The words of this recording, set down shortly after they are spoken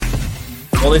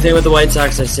Only thing with the White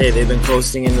Sox, I say they've been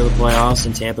coasting into the playoffs,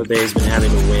 and Tampa Bay's been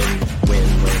having to win.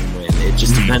 It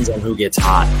just depends on who gets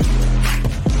hot.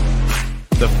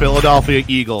 The Philadelphia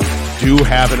Eagles do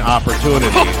have an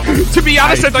opportunity. To be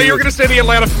honest, I thought you were going to say the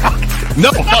Atlanta Falcons.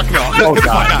 No, fuck no. Oh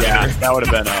God, yeah, that would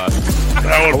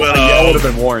have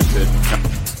been warranted.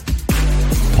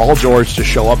 Paul George to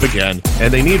show up again,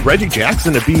 and they need Reggie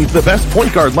Jackson to be the best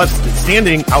point guard left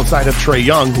standing outside of Trae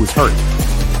Young, who's hurt.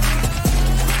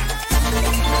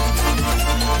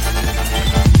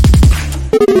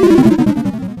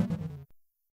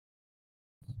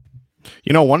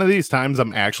 You know, one of these times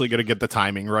I'm actually going to get the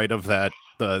timing right of that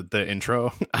the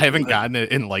intro. I haven't gotten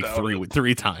it in like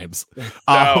three times.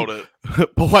 Doubt it.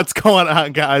 But what's going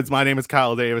on, guys? My name is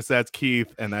Kyle Davis. That's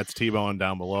Keith, and that's T-Bone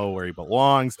down below where he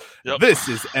belongs. Yep. This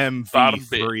is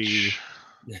MV3.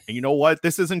 And you know what?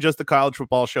 This isn't just the college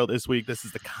football show this week. This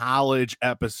is the college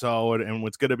episode, and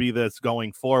what's going to be this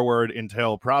going forward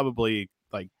until probably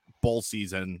like bowl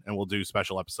season, and we'll do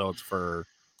special episodes for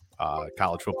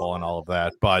college football and all of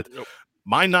that. But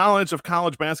my knowledge of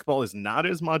college basketball is not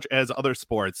as much as other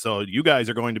sports, so you guys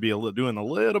are going to be doing a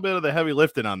little bit of the heavy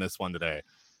lifting on this one today.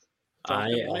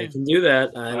 I can do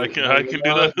that. I can do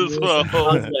that as well.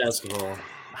 Basketball.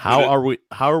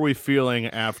 How are we feeling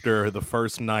after the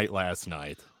first night last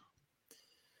night?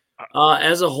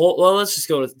 As a whole, well, let's just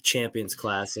go to Champions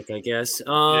Classic, I guess.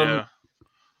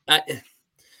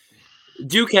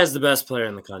 Duke has the best player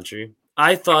in the country.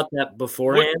 I thought that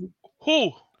beforehand.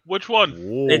 Who? Which one?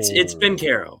 It's been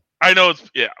Caro. I know it's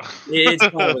It's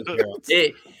probably Caro.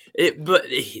 But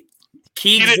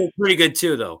Keegs is pretty good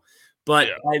too, though. But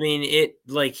I mean,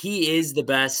 he is the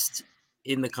best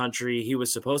in the country. He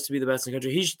was supposed to be the best in the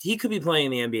country. He could be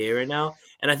playing in the NBA right now,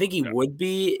 and I think he would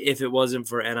be if it wasn't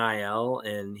for NIL,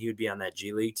 and he would be on that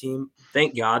G League team.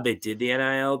 Thank God they did the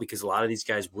NIL, because a lot of these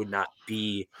guys would not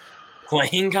be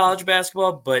playing college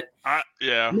basketball. But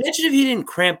imagine if he didn't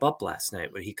cramp up last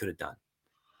night, what he could have done.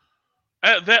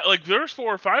 There's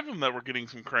 4 or 5 of them that were getting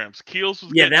some cramps. Keels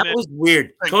was getting that was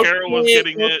weird. Coach Carroll was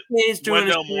getting it. He's doing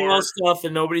his stuff,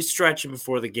 and nobody's stretching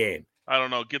before the game. I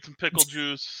don't know. Get some pickle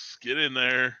juice. Get in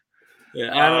there.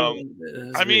 Yeah,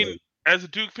 I mean, as a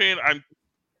Duke fan,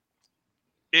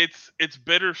 it's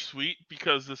bittersweet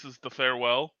because this is the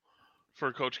farewell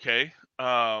for Coach K.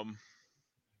 I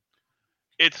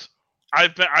went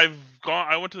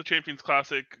to the Champions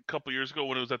Classic a couple years ago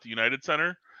when it was at the United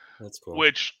Center. That's cool.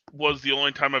 Which was the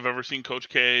only time I've ever seen Coach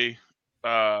K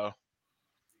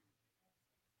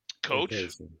coach.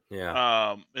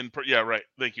 Yeah. Right.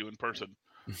 Thank you. In person.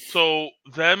 So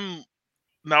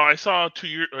now I saw a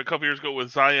couple years ago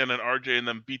with Zion and RJ, and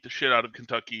then beat the shit out of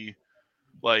Kentucky,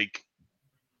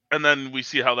 and then we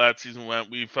see how that season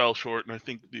went. We fell short, and I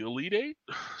think the Elite Eight,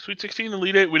 Sweet 16,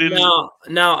 Elite Eight. We didn't. No.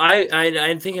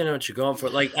 I think I know what you're going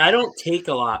for. I don't take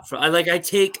a lot for. I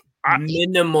take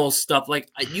minimal stuff.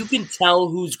 You can tell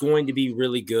who's going to be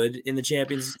really good in the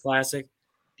Champions Classic.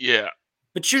 Yeah.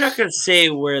 But you're not going to say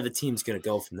where the team's going to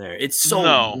go from there. It's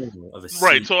so minimal of a seed.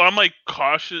 Right. So I'm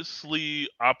cautiously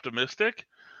optimistic.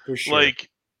 For sure.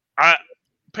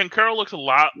 Pancaro looks a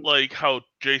lot like how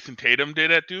Jason Tatum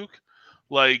did at Duke.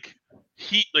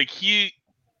 He's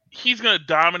going to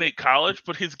dominate college,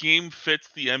 but his game fits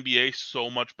the NBA so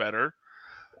much better.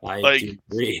 I do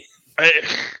agree.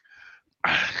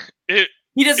 It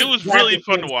was really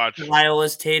fun to watch. Style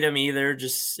as Tatum either,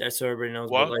 just so everybody knows.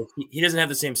 What? But he doesn't have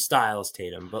the same style as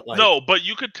Tatum. But no, but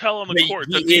you could tell on the court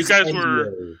that these guys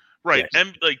were right. Yes.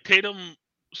 And Tatum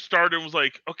started and was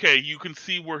okay, you can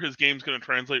see where his game's going to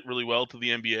translate really well to the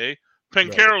NBA.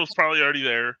 Pancaro was probably already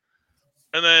there,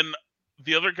 and then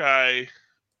the other guy,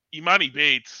 Imani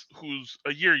Bates, who's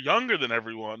a year younger than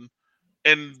everyone,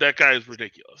 and that guy is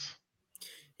ridiculous.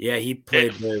 Yeah, he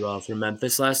played very well for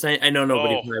Memphis last night. I know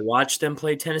nobody probably watched them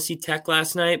play Tennessee Tech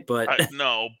last night, but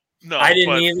no, I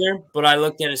didn't either. But I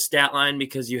looked at his stat line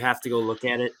because you have to go look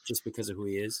at it just because of who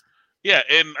he is. Yeah,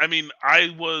 and I mean,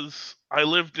 I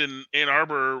lived in Ann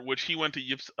Arbor, which he went to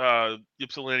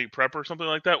Ypsilanti Prep or something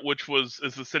like that, which is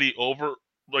the city over,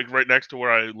 right next to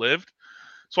where I lived.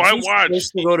 So I watched.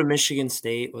 Supposed to go to Michigan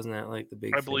State, wasn't that the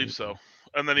big? I believe so.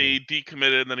 And then he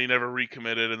decommitted, and then he never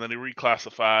recommitted, and then he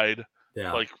reclassified.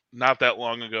 Yeah. Not that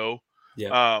long ago.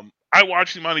 Yeah. I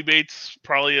watched Imani Bates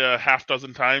probably a half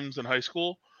dozen times in high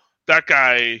school. That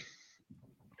guy.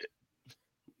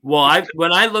 Well,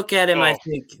 when I look at him, I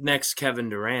think next Kevin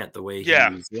Durant, the way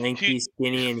he's lanky,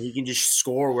 skinny, and he can just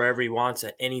score wherever he wants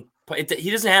at any point.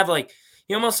 He doesn't have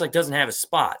he almost doesn't have his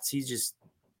spots. He can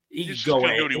go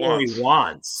where he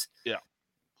wants. Yeah.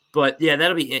 But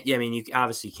that'll be. Yeah, I mean, you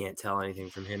obviously can't tell anything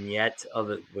from him yet,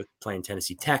 other with playing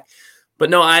Tennessee Tech. But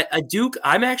no,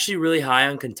 I'm actually really high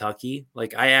on Kentucky.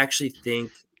 Like, I actually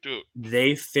think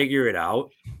they figure it out.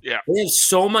 Yeah. They have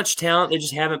so much talent. They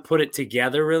just haven't put it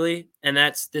together really. And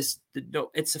it's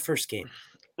the first game.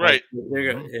 Right.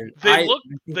 Like,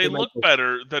 they look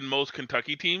better than most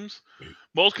Kentucky teams.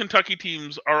 Most Kentucky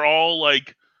teams are all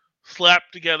like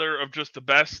slapped together of just the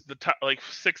best, the top, like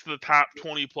 6 of the top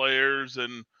 20 players.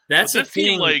 And that's this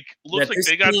team like looks like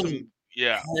they got some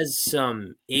has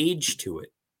some age to it.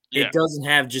 Yeah. It doesn't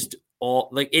have just all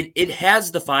like it has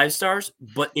the 5 stars,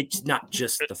 but it's not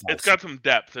just the 5 stars. It's got some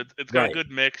depth. It's got a good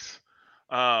mix.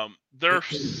 Their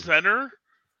center,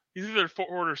 he's either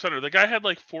forward or center. The guy had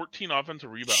like 14 offensive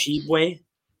rebounds. Shibwe?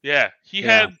 Yeah. He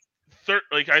had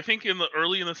I think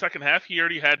early in the second half, he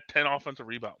already had 10 offensive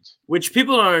rebounds. Which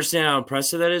people don't understand how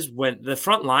impressive that is when the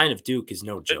front line of Duke is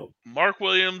no joke. Mark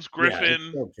Williams, Griffin.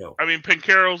 Yeah, no joke. I mean,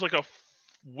 Pincaro's like a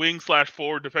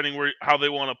wing/forward, depending how they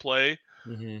want to play.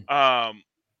 Mm-hmm.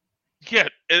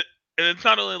 And it's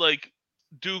not only like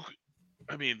Duke.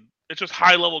 I mean, it's just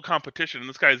high level competition, and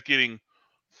this guy's getting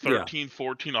 13,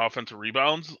 14 offensive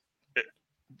rebounds.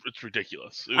 It's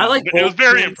ridiculous. It was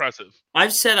very impressive.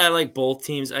 I've said I like both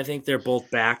teams. I think they're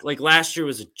both back. Like last year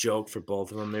was a joke for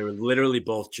both of them. They were literally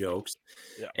both jokes.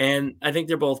 Yeah. And I think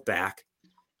they're both back.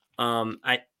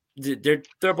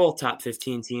 They're both top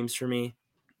 15 teams for me.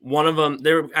 One of them,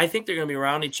 I think they're going to be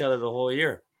around each other the whole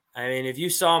year. I mean, if you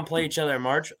saw them play each other in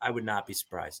March, I would not be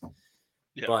surprised.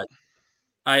 Yeah. But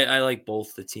I like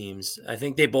both the teams. I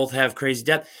think they both have crazy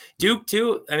depth. Duke,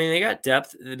 too, I mean, they got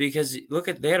depth because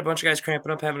they had a bunch of guys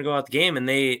cramping up having to go out the game, and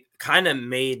they kind of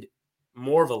made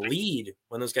more of a lead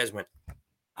when those guys went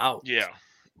out. Yeah.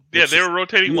 Yeah, they were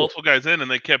rotating multiple guys in,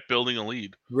 and they kept building a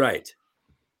lead. Right.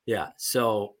 Yeah,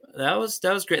 so that was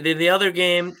great. The other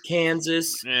game,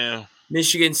 Kansas,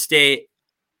 Michigan State.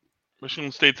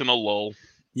 Michigan State's in a lull.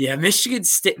 Yeah, Michigan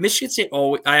State.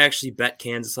 I actually bet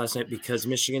Kansas last night because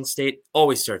Michigan State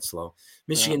always starts slow.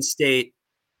 Michigan State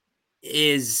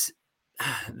is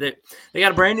they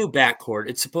got a brand new backcourt.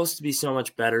 It's supposed to be so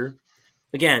much better.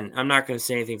 Again, I'm not going to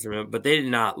say anything from it, but they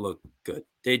did not look good.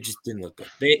 They just didn't look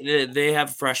good. They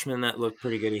have freshmen that look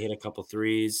pretty good. He hit a couple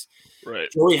threes. Right.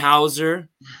 Joey Hauser,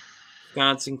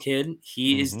 Wisconsin kid,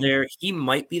 he is there. He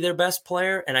might be their best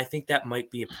player, and I think that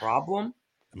might be a problem.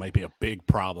 It might be a big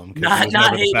problem because he was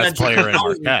never the best player in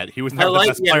Marquette. He was never the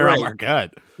best player on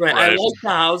Marquette. Right. I like the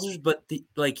Hausers, but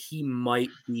he might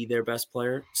be their best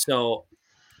player. So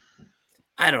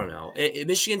I don't know.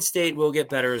 Michigan State will get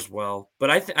better as well, but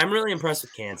I'm really impressed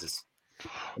with Kansas.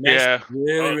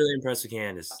 Really impressed with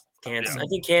Kansas. I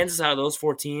think Kansas out of those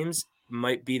 4 teams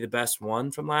might be the best one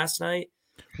from last night.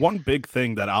 One big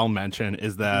thing that I'll mention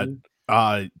is that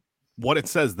what it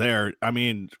says there. I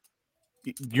mean,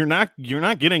 you're not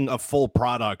getting a full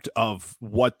product of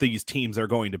what these teams are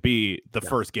going to be the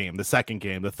first game, the second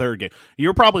game, the third game.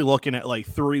 You're probably looking at like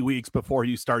 3 weeks before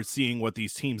you start seeing what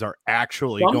these teams are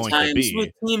actually going to be.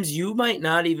 With teams, you might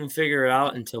not even figure it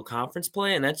out until conference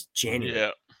play, and that's January.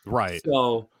 Yeah. Right.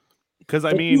 So, because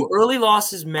I mean, early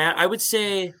losses, Matt, I would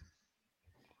say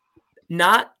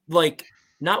not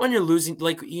when you're losing,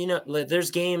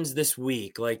 there's games this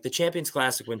week, like the Champions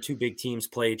Classic when 2 big teams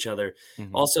play each other.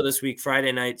 Mm-hmm. Also this week,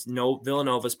 Friday night,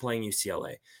 Villanova's playing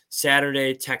UCLA.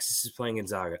 Saturday, Texas is playing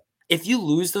Gonzaga. If you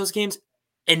lose those games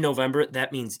in November,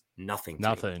 that means nothing.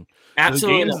 Nothing.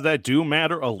 Absolutely. The games that do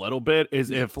matter a little bit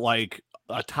is if like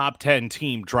a top 10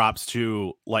 team drops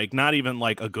to like not even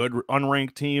like a good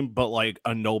unranked team, but like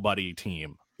a nobody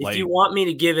team. If you want me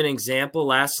to give an example,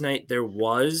 last night there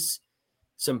was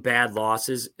some bad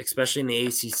losses, especially in the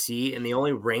ACC, and the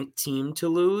only ranked team to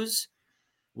lose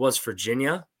was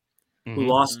Virginia, who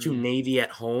lost to Navy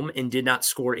at home and did not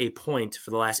score a point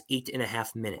for the last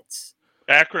 8.5 minutes.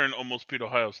 Akron almost beat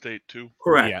Ohio State too.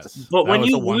 Correct. Yes, but when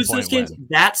you lose those games,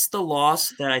 that's the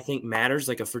loss that I think matters.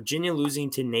 Like a Virginia losing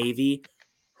to Navy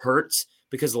hurts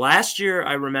because last year,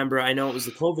 I know it was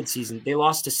the COVID season, they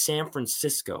lost to San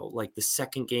Francisco, like the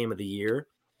second game of the year.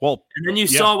 Well, and then you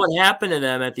saw what happened to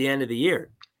them at the end of the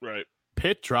year. Right.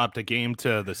 Pitt dropped a game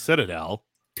to the Citadel.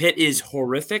 Pitt is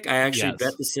horrific. I actually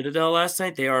bet the Citadel last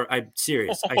night. I'm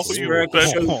serious. I swear I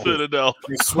bet the Citadel.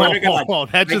 I swear to God. Oh,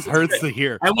 that just hurts to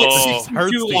hear. I went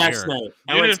 6-2 last night.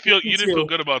 You didn't feel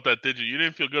good about that, did you? You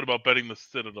didn't feel good about betting the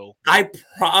Citadel. I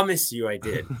promise you I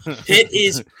did. Pitt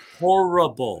is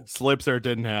horrible. Slipser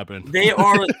didn't happen. They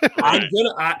are. I'm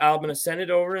gonna send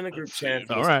it over in the group chat.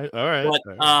 All right.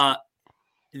 But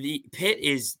the Pitt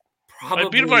is probably. I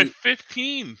beat it by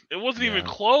 15. It wasn't even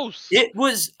close. It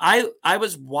was. I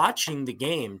was watching the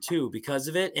game too because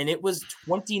of it, and it was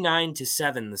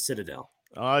 29-7 the Citadel.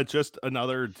 Just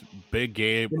another big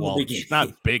game. Well, big game.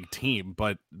 not big team,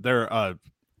 but they're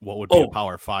what would be a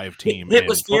Power 5 team. Pitt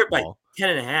was favored by football.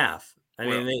 10.5. I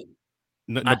mean,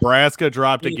 Nebraska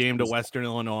dropped a game to Western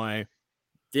Illinois.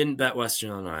 Didn't bet Western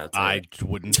Illinois. I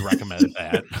wouldn't recommend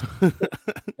that.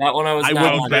 That one I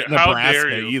wouldn't bet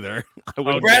Nebraska either.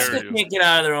 Nebraska can't get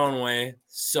out of their own way,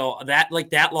 so that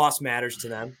loss matters to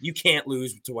them. You can't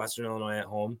lose to Western Illinois at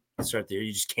home. Start there,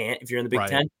 you just can't if you're in the Big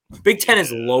Ten. Big Ten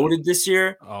is loaded this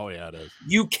year. Oh yeah, it is.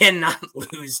 You cannot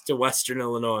lose to Western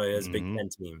Illinois as a Big Ten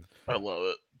team. I love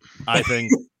it. I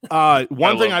think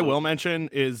one thing I will mention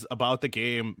is about the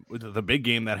game, the big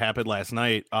game that happened last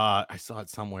night. I saw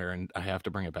it somewhere and I have to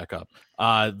bring it back up.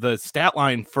 The stat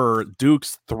line for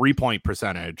Duke's 3-point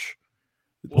percentage.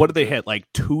 What did they hit?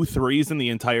 Like 2 threes in the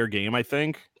entire game, I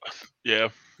think. Yeah,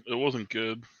 it wasn't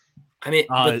good. I mean,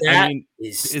 but that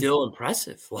is still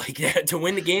impressive. Like that, to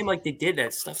win the game like they did,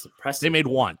 that stuff's impressive. They made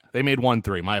one. They made 1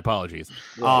 3. My apologies.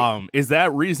 Right. Is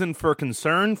that reason for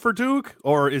concern for Duke,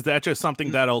 or is that just something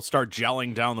that'll start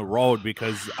gelling down the road?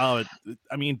 Because I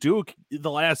mean, Duke the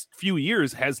last few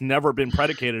years has never been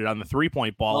predicated on the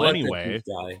 3-point ball anyway.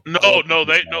 No,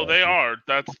 they are.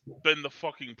 That's been the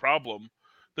fucking problem.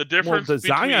 The difference. Well, the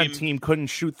Zion team couldn't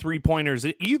shoot 3-pointers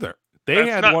either.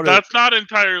 That's not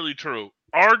entirely true.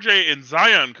 RJ and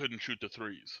Zion couldn't shoot the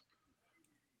threes.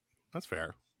 That's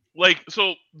fair. Like,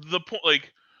 so the point,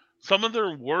 like, some of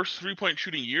their worst 3-point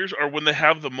shooting years are when they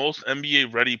have the most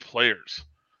NBA ready players.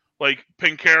 Like,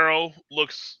 Pincaro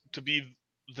looks to be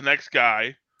the next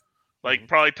guy, like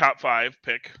probably top 5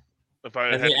 pick. If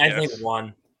I think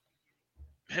 1.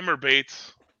 Him or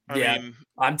Bates. I mean,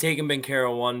 I'm taking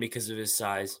Pincaro 1 because of his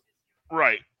size.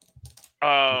 Right.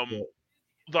 The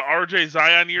RJ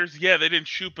Zion years, they didn't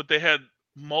shoot, but they had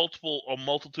a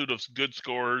multitude of good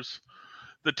scorers.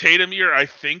 The Tatum year, I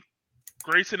think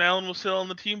Grayson Allen was still on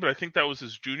the team, but I think that was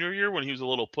his junior year when he was a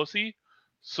little pussy.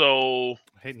 So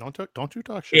hey, don't you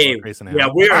talk shit about Grayson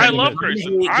Allen. Yeah, I love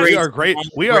Grayson. We are great.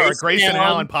 We are a Grayson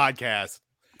Allen podcast.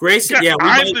 Grayson,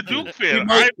 I'm the Duke fan.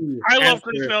 I love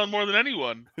Grayson Allen more than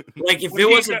anyone. Like if it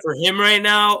wasn't for him right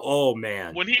now, oh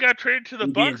man. When he got traded to the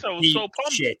Bucks, I was so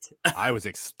pumped. Shit. I was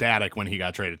ecstatic when he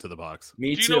got traded to the Bucks.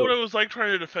 Me too. Do you know what it was like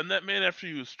trying to defend that man after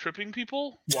he was tripping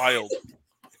people? Wild.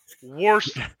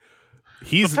 Worst.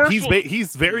 He's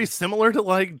very similar to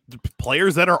like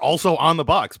players that are also on the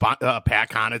Bucks. Pat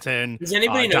Connaughton, Does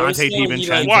anybody know Dante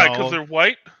DiVincenzo. Why? Because they're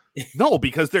white. No,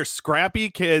 because they're scrappy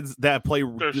kids that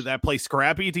play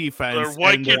scrappy defense. They're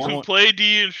white kids who play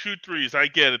D and shoot threes. I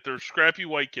get it. They're scrappy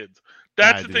white kids.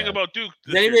 That's the thing about Duke.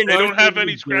 They don't have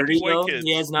any scrappy white kids.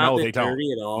 He has not been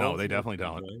dirty at all. No, they definitely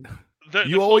don't.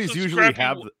 You always usually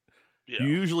have. You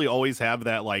usually always have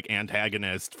that like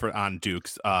antagonist on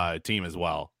Duke's team as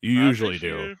well. You usually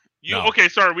do. Okay,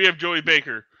 sorry. We have Joey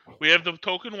Baker. We have the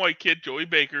token white kid, Joey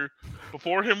Baker.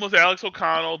 Before him was Alex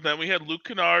O'Connell. Then we had Luke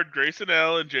Kennard, Grayson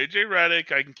Allen, JJ Redick.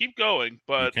 I can keep going,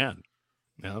 but you can.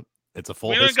 Yeah, it's a full.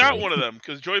 We only got one of them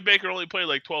because Joey Baker only played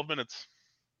like 12 minutes.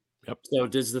 Yep. So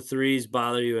does the threes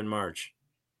bother you in March?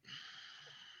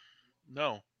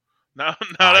 No. Not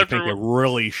I think it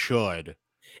really should.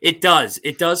 It does.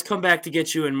 It does come back to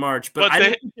get you in March, but I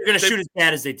don't think they're going to shoot as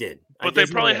bad as they did. But they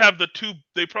probably have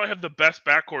They probably have the best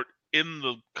backcourt in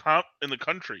the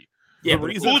country. Yeah,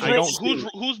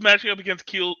 who's matching up against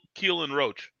Keel and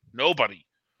Roach? Nobody.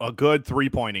 A good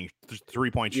 3-point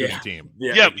shooting team.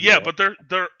 Yeah, but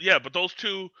but those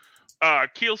two,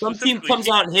 Keel. Some team comes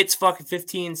out and hits fucking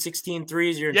 15, 16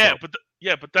 threes.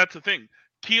 But that's the thing.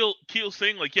 Keel's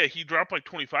thing, he dropped like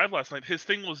 25 last night. His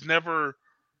thing was never.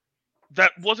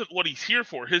 That wasn't what he's here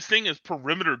for. His thing is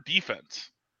perimeter defense.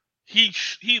 He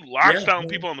locks down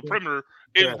people on the perimeter.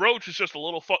 And Roach is just a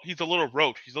little. He's a little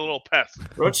Roach. He's a little pest.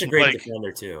 Roach is a great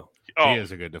defender too. He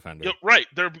is a good defender. Right.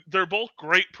 They're both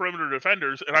great perimeter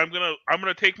defenders, and I'm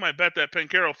gonna take my bet that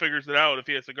Pincaro figures it out if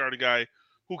he has to guard a guy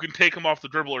who can take him off the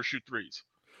dribble or shoot threes.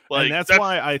 And that's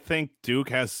why I think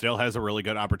Duke still has a really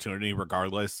good opportunity,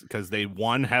 regardless, because they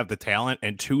have the talent,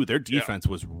 and 2, their defense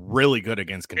was really good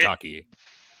against Kentucky.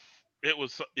 It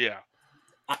was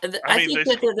I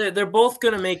think that they're both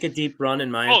going to make a deep run,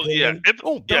 in my opinion.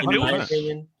 In my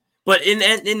opinion. But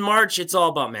in March, it's all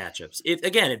about matchups.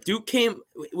 If Duke came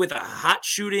with a hot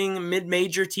shooting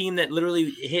mid-major team that literally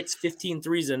hits 15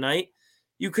 threes a night,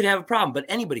 you could have a problem. But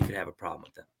anybody could have a problem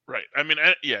with them. Right. I mean,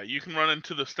 you can run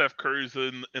into the Steph Currys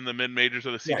in the mid-majors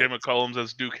or the CJ McCollums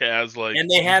as Duke has. And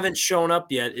they haven't shown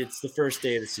up yet. It's the first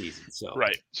day of the season. So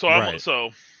right.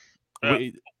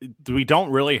 We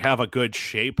don't really have a good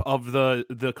shape of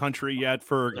the country yet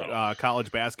for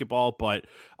college basketball, but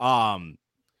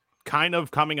kind of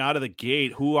coming out of the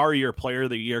gate, who are your player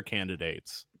of the year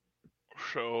candidates?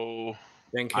 So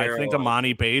I think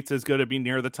Amani Bates is going to be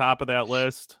near the top of that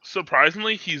list.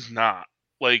 Surprisingly, he's not.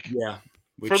 Like, yeah,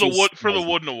 for the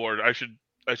Wooden Award, I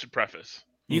should preface.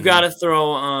 You got to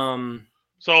throw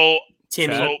So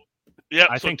Timmy. So, yeah,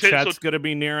 I think Chet's going to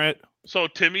be near it. So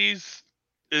Timmy's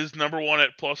is number 1 at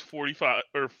plus 45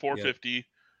 or 450. Yep.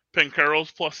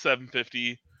 Pincaro's plus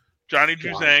 750. Johnny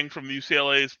Juzang from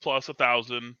UCLA is plus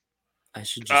 1,000. I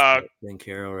should just put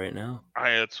Pincaro right now.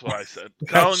 That's what I said.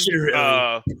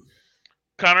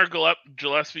 Connor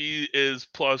Gillespie is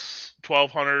plus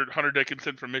 1,200. Hunter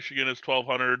Dickinson from Michigan is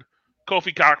 1,200.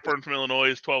 Kofi Cockburn from Illinois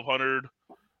is 1,200.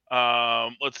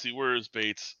 Let's see, where is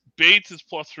Bates? Bates is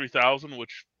plus 3,000,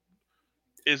 which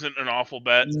isn't an awful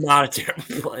bet. Not a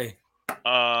terrible play.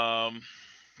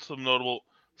 Some notable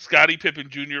Scottie Pippen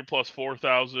Jr. plus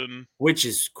 4,000, which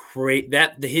is great.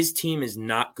 His team is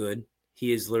not good.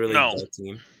 He is literally the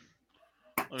team.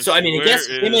 So I mean, I guess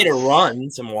they made a run,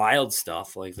 some wild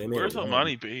stuff. Like they made. Where's the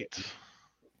money Bates?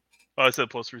 Oh, I said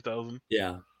plus 3,000.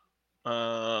 Yeah.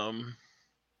 I'm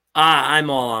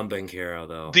all on Bencaro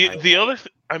though. The other,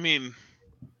 I mean,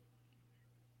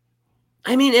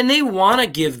 and they want to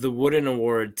give the Wooden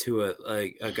Award to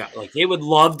a guy. Like they would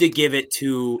love to give it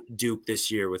to Duke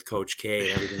this year with Coach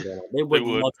K and everything going on. They would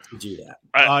love to do that.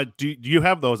 Do you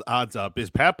have those odds up? Is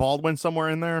Pat Baldwin somewhere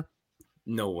in there?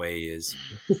 No way he is.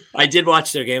 I did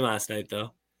watch their game last night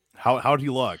though. How did he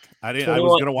look? I was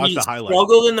going to watch the highlights.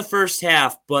 Struggled in the first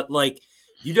half, but like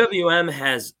UWM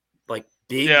has like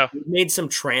made some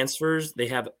transfers.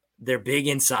 They're big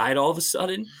inside all of a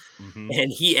sudden,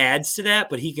 and he adds to that,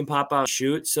 but he can pop out and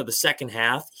shoot. So the second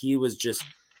half,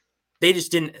 they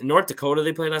just didn't. North Dakota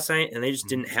they played last night, and they just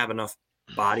didn't have enough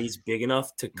bodies big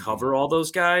enough to cover all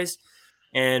those guys.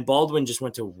 And Baldwin just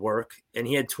went to work, and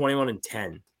he had 21 and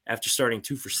 10 after starting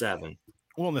 2 for 7.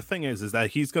 Well, and the thing is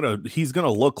that he's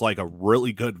gonna look like a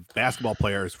really good basketball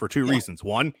player for two reasons.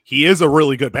 One, he is a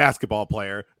really good basketball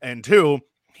player, and two,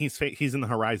 he's in the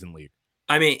Horizon League.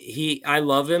 I mean, I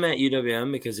love him at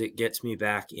UWM because it gets me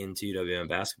back into UWM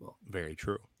basketball. Very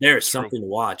true. There's something to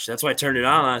watch. That's why I turned it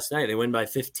on last night. They win by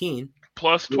 15.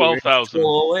 Plus 12,000.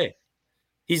 Away.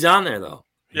 He's on there, though.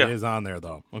 Yeah. He is on there,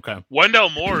 though. Okay. Wendell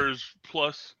Moore is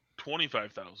plus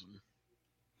 25,000.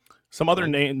 Some other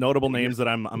notable names that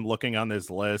I'm looking on this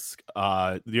list.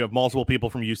 You have multiple people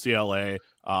from UCLA.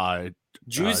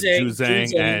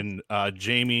 Juzang and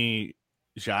Jamie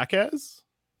Jacques.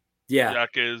 Yeah,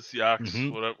 Jacques.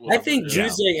 Whatever. I think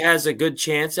Juzang has a good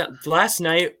chance. Last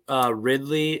night,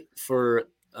 Ridley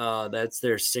that's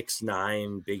their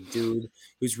 6'9" big dude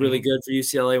who's really good for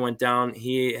UCLA went down.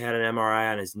 He had an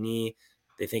MRI on his knee.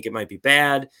 They think it might be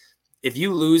bad. If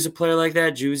you lose a player like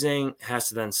that, Juzang has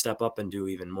to then step up and do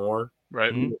even more.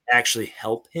 Right. Actually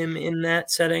help him in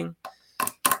that setting.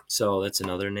 So that's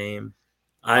another name.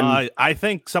 I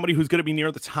think somebody who's going to be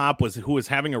near the top who was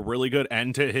having a really good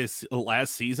end to his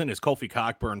last season is Kofi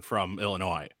Cockburn from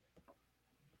Illinois.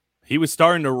 He was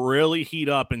starting to really heat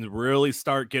up and really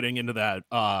start getting into that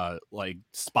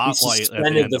spotlight. He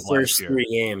suspended the first 3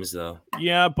 games though.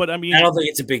 Yeah, but I mean, I don't think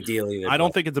it's a big deal either. I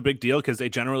don't think it's a big deal because they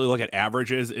generally look at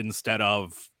averages instead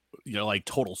of like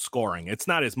total scoring. It's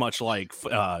not as much like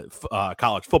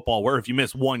college football where if you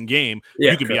miss one game,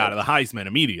 you can be out of the Heisman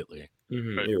immediately.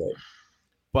 Right. You're right.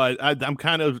 But I'm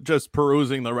kind of just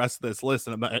perusing the rest of this list,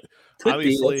 and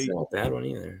obviously, it's not a bad one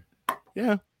either.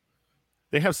 Yeah,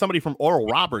 they have somebody from Oral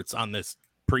Roberts on this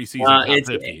preseason top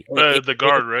 50. The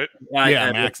guard, right?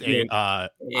 Max Ames.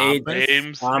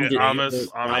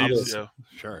 Yeah.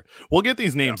 Sure. We'll get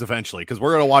these names eventually because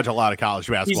we're going to watch a lot of college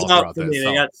basketball throughout this.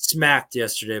 They got smacked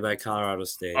yesterday by Colorado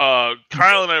State.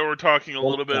 Kyle and I were talking a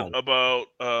little bit about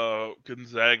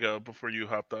Gonzaga before you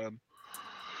hopped on.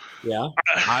 Yeah.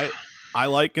 I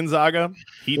like Gonzaga.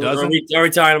 He doesn't. Are we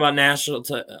talking about national?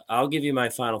 I'll give you my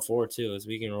Final Four too, as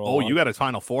we can roll. Oh, you got a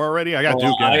Final Four already? I got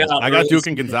Duke. I got Duke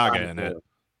and Gonzaga in it.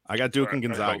 I got Duke and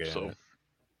Gonzaga in it.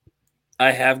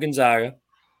 I have Gonzaga.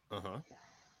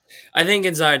 I think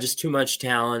Gonzaga just too much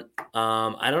talent.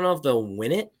 I don't know if they'll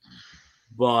win it,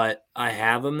 but I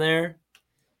have them there.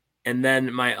 And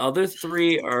then my other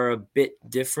 3 are a bit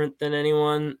different than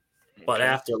anyone. But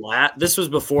after this was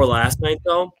before last night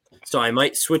though. So I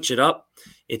might switch it up.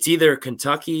 It's either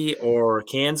Kentucky or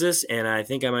Kansas, and I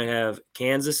think I might have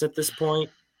Kansas at this point.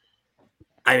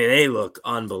 I mean, they look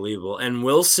unbelievable. And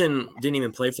Wilson didn't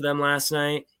even play for them last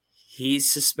night.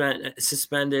 He's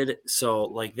suspended. So,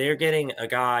 like, they're getting a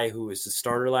guy who was the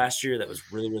starter last year that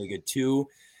was really, really good too.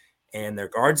 And their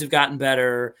guards have gotten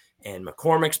better, and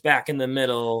McCormick's back in the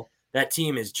middle. That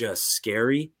team is just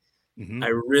scary. I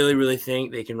really, really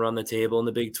think they can run the table in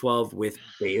the Big 12 with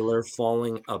Baylor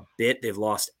falling a bit. They've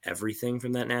lost everything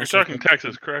from that national. You're talking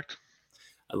Texas, correct?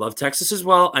 I love Texas as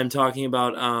well. I'm talking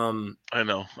about. I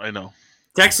know.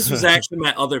 Texas was actually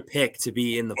my other pick to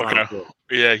be in the Final Four.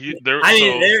 Yeah,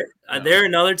 they're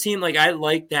another team. Like I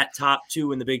like that top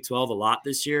two in the Big 12 a lot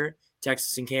this year.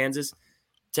 Texas and Kansas.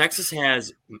 Texas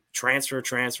has transfer,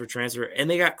 and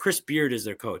they got Chris Beard as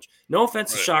their coach. No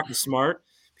offense to Shaka Smart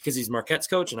because he's Marquette's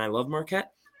coach, and I love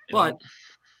Marquette, but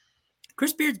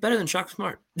Chris Beard's better than Shaka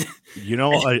Smart.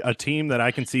 A team that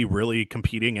I can see really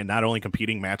competing, and not only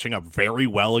competing, matching up very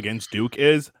well against Duke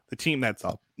is the team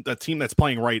that's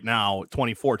playing right now,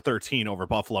 24-13 over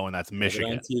Buffalo, and that's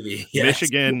Michigan. TV. Yes.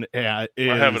 Michigan I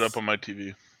have it up on my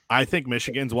TV. I think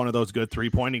Michigan's one of those good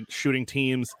 3-point shooting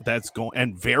teams that's going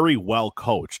and very well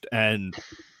coached. And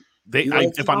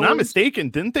if I'm not mistaken,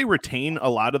 didn't they retain a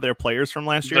lot of their players from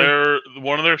last year? They're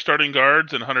one of their starting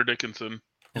guards and Hunter Dickinson.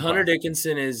 Hunter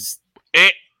Dickinson is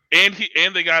and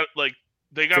they got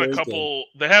a couple.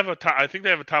 They have I think they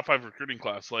have a top 5 recruiting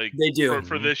class. Like they do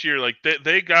for this year. Like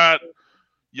they got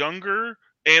younger.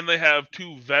 And they have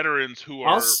 2 veterans who are.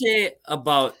 I'll say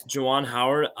about Juwan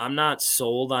Howard, I'm not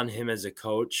sold on him as a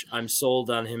coach. I'm sold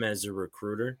on him as a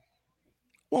recruiter.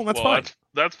 Well, that's fine.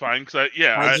 That's fine because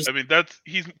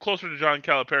he's closer to John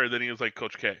Calipari than he is like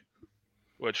Coach K,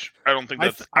 which I don't think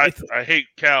that's. I hate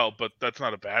Cal, but that's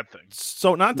not a bad thing.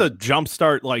 So not to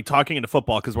jumpstart like talking into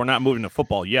football because we're not moving to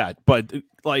football yet, but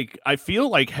like I feel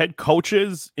like head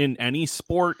coaches in any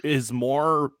sport is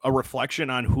more a reflection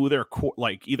on who their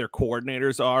either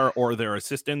coordinators are or their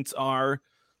assistants are.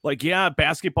 Like, yeah,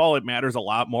 basketball, it matters a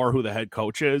lot more who the head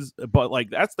coach is, but like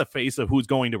that's the face of who's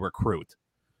going to recruit.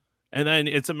 And then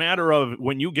it's a matter of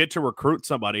when you get to recruit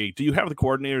somebody, do you have the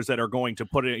coordinators that are going to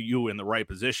put you in the right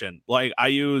position? Like I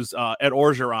use Ed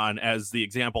Orgeron as the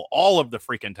example all of the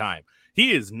freaking time.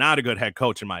 He is not a good head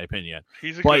coach, in my opinion.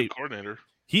 He's a good coordinator.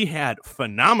 He had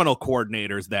phenomenal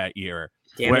coordinators that year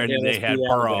when they had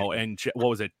Burrow and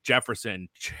Jefferson,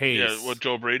 Chase. Yeah,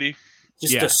 Joe Brady?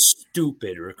 Just a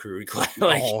stupid recruit class.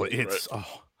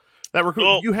 That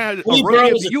recruit you had a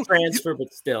transfer,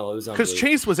 but still it was because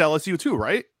Chase was LSU too,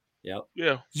 right? Yep.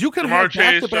 Yeah. You could have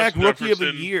back-to-back rookie of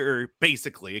the year,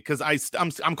 basically, because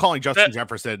I'm calling Justin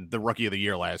Jefferson the rookie of the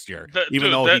year last year,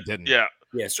 even though he didn't. Yeah.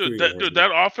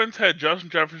 That offense had Justin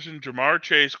Jefferson, Jamar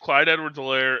Chase, Clyde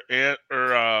Edwards-Helaire,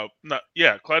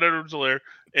 Clyde Edwards-Helaire,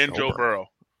 and Joe Burrow.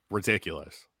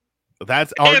 Ridiculous.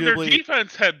 That's and arguably their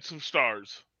defense had some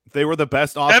stars. They were the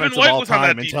best offense of all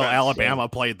time until Alabama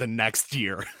played the next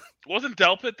year. Wasn't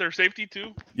Delpit their safety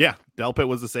too? Yeah, Delpit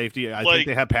was the safety. I think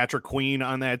they had Patrick Queen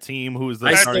on that team, who was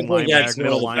the starting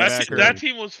middle linebacker. That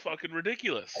team was fucking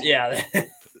ridiculous. Yeah.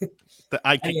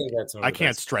 I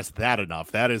can't stress that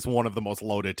enough. That is one of the most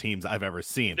loaded teams I've ever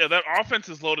seen. Yeah, that offense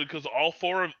is loaded because all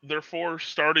 4 of their 4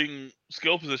 starting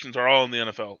skill positions are all in the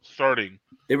NFL. Starting.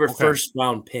 They were first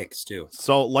round picks too.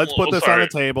 So let's put this on the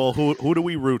table. Who do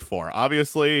we root for?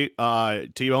 Obviously,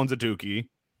 T-Bone's a Dookie.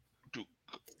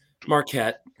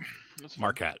 Marquette.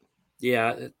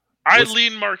 Yeah. I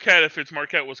lean Marquette. If it's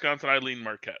Marquette, Wisconsin, I lean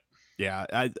Marquette.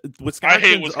 Yeah, Wisconsin. I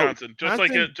hate Wisconsin.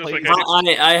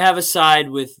 I have a side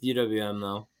with UWM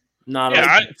though.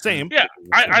 Same. Yeah,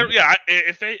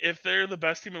 if they're the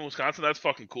best team in Wisconsin, that's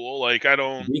fucking cool. Like I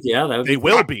don't. Yeah, they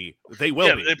will be. They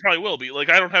will be. They probably will be. Like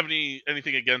I don't have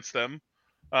anything against them.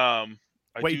 Does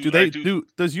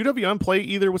UWM play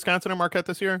either Wisconsin or Marquette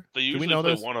this year? They usually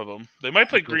play one of them. They might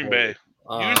play Green Bay.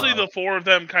 Usually the 4 of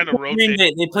them kind of rotate.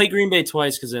 They play Green Bay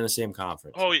twice because they're in the same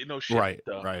conference. Oh, no shit. Right.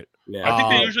 Yeah. I think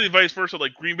they usually vice versa.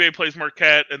 Like Green Bay plays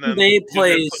Marquette, and then they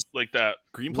play like that.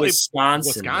 Green Bay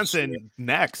Wisconsin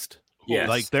next. Yeah,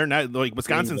 like they're not like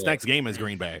Wisconsin's next game is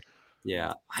Green Bay.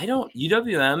 Yeah,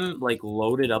 UWM like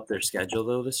loaded up their schedule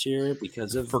though this year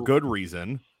for good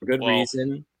reason.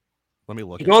 Reason. Let me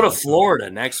look. Go to Florida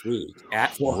next week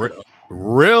at Florida.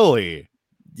 Really?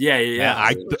 Yeah.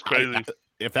 It's crazy.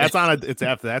 If that's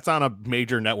on a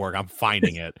major network, I'm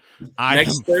finding it.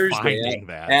 Next Thursday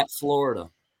at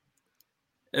Florida.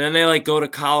 And then they go to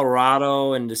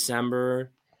Colorado in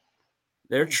December.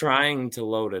 They're trying to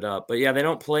load it up. But yeah, they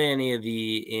don't play any of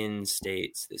the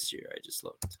in-states this year. I just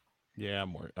looked. Yeah,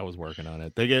 I was working on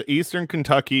it. They get Eastern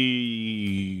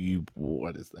Kentucky.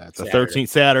 What is that? It's the 13th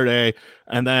Saturday.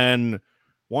 And then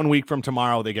 1 week from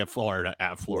tomorrow, they get Florida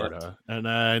at Florida. Yep. And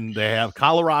then they have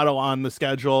Colorado on the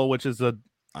schedule, which is it'll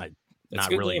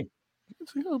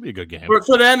be a good game.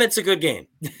 For them, it's a good game.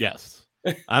 Yes.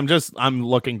 I'm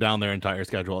looking down their entire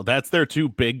schedule. That's their 2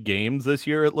 big games this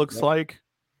year, it looks like.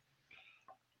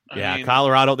 I mean,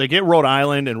 Colorado. They get Rhode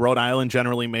Island, and Rhode Island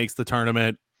generally makes the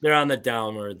tournament. They're on the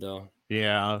downward, though.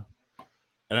 Yeah.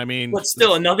 And I mean, but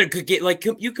still, another could get like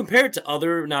you compare it to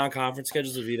other non-conference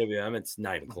schedules of VWM, it's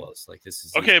not even close. Like this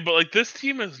is okay, but like this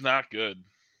team is not good.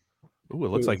 Ooh, it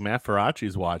looks like Matt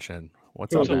Faraci's watching.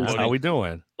 What's up, Matt? How we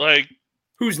doing? Like,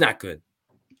 who's not good?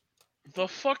 The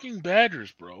fucking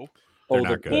Badgers, bro. They're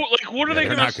not good. Like, what are they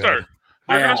going to start?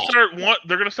 They're going to start one.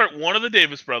 They're going to start one of the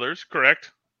Davis brothers,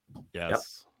 correct?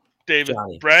 Yes.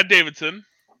 Brad Davidson.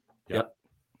 Yep.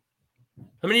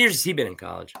 How many years has he been in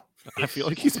college? I feel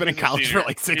like he's been in college for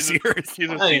like 6 years. He's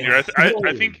a senior. I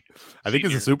think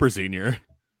he's a super senior.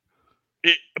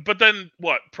 But then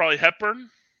what? Probably Hepburn.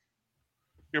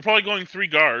 You're probably going 3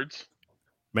 guards.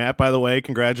 Matt, by the way,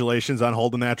 congratulations on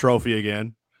holding that trophy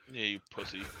again. Yeah, you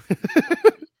pussy.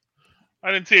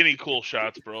 I didn't see any cool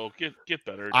shots, bro. Get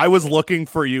better. I was looking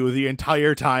for you the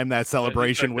entire time that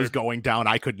celebration was going down.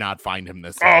 I could not find him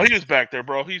this time. Oh, he was back there,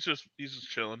 bro. He's just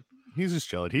chilling. He's just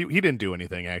chilling. He didn't do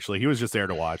anything, actually. He was just there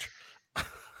to watch.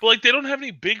 But, like, they don't have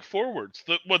any big forwards.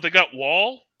 They got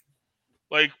Wall?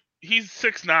 Like, he's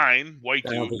 6'9", white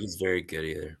dude. I don't think he's very good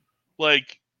either.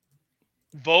 Like,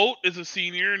 Vogt is a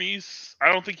senior, and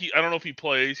I don't know if he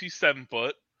plays. He's 7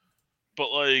 foot.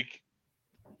 But, like,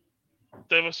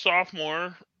 they have a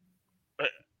sophomore. I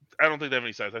don't think they have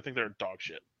any size. I think they're dog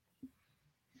shit.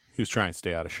 He was trying to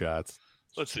stay out of shots.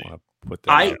 Let's see. Put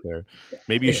that out there.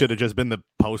 Maybe you should have just been the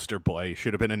poster boy. You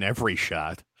should have been in every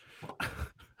shot.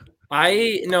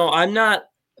 I'm not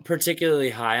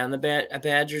particularly high on the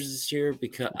Badgers this year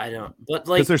because I don't. But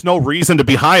like, because there's no reason to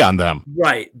be high on them,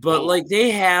 right? But like,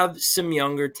 they have some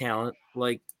younger talent.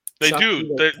 Like they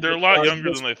do. They're a lot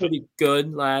younger than they pretty think.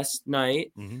 Good last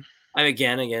night. Mm-hmm.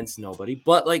 Again against nobody,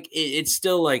 but like it's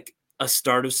still like a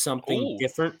start of something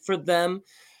different for them.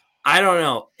 I don't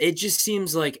know. It just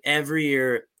seems like every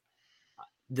year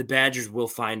the Badgers will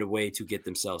find a way to get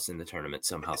themselves in the tournament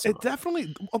somehow. It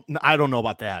definitely. I don't know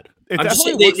about that. It I'm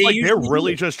definitely looks like they're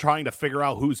really just trying to figure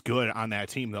out who's good on that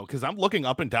team, though. Because I'm looking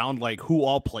up and down, like who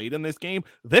all played in this game.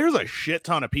 There's a shit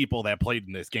ton of people that played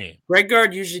in this game. Greg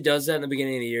Gard usually does that in the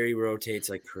beginning of the year. He rotates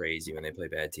like crazy when they play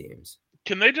bad teams.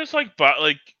 Can they just like buy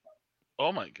like?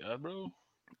 Oh my god, bro!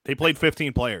 They played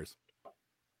 15 players.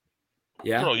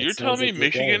 Yeah, bro, you're telling me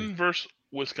Michigan versus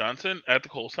Wisconsin at the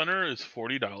Kohl Center is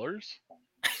 $40?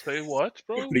 Say what,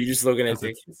 bro? Are you just looking at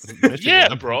tickets?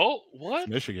 Yeah, bro. What?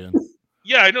 It's Michigan.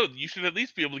 Yeah, I know. You should at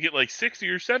least be able to get like 60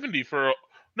 or 70 for a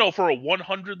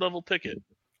 100 level ticket.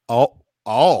 Oh.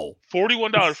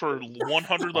 $41 for a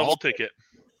 100 level ticket.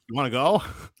 You want to go?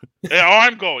 Yeah,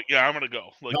 I'm going. Yeah, I'm gonna go.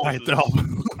 Like,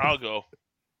 I'll go.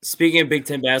 Speaking of Big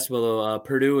Ten basketball, though,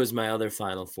 Purdue is my other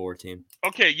Final Four team.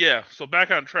 Okay, yeah. So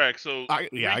back on track. So I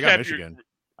got Michigan.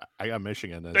 I got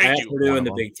Michigan. Thank you. Purdue in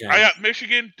the Big Ten. I got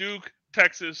Michigan, Duke,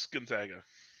 Texas, Gonzaga.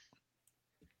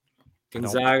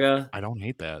 I don't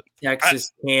hate that.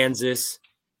 Texas, Kansas,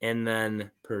 and then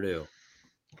Purdue.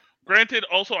 Granted,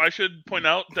 also I should point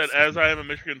out that as I am a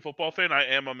Michigan football fan, I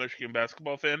am a Michigan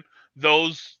basketball fan.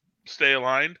 Those stay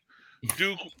aligned.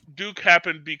 Duke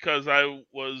happened because I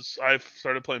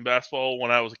started playing basketball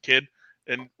when I was a kid,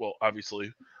 and well,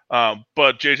 obviously, but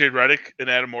JJ Redick and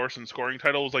Adam Morrison scoring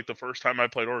title was like the first time I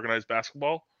played organized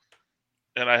basketball,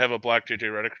 and I have a black JJ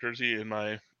Redick jersey in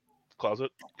my closet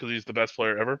because he's the best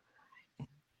player ever.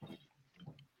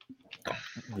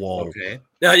 Whoa. Okay.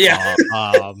 Yeah.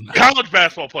 College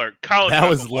basketball player. That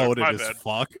was loaded as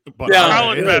fuck. But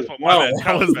college basketball. My bad.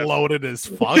 That was loaded as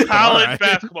fuck. College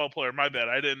basketball player. My bad.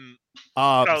 I didn't.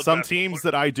 Some teams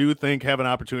that I do think have an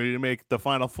opportunity to make the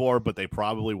Final Four, but they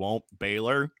probably won't.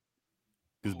 Baylor,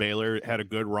 because Baylor had a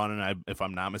good run, and if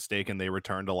I'm not mistaken, they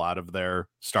returned a lot of their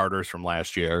starters from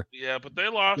last year. Yeah, but they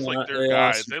lost like their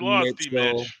guys. They lost D.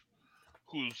 Mitch.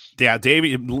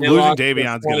 Losing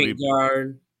Davion's going to be.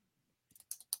 Guard.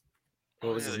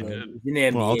 What was his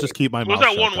name? I'll just keep my mouth shut. What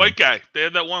was that one then. white guy? They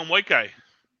had that one white guy.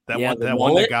 That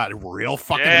one that got real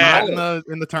fucking hot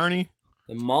in the tourney.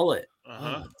 The mullet.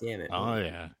 Uh-huh. Oh, damn it. Oh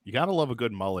yeah, you gotta love a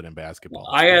good mullet in basketball.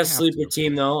 I got a sleeper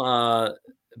team though.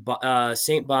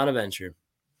 St. Bonaventure.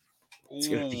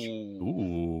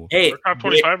 Ooh. Hey, they're top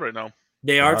 25 right now.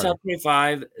 They are top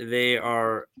 25. They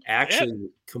are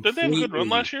actually completely. Did they have a good run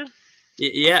last year?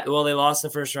 Yeah. Well, they lost the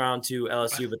first round to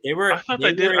LSU, but they were. I thought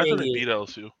they did. I thought they beat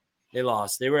LSU. They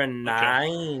lost. They were a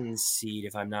 9 seed,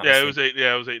 if I'm not mistaken. It was 8.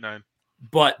 Yeah, it was 8-9.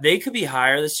 But they could be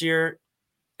higher this year.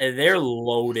 And they're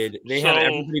loaded. They have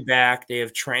everybody back. They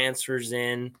have transfers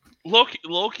in.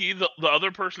 Loki, the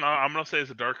other person I'm going to say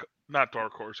is not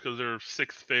dark horse because their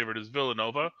 6th favorite is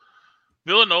Villanova.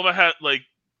 Villanova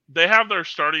they have their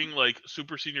starting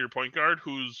super senior point guard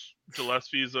who's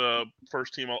Gillespie's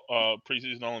first team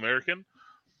preseason All-American.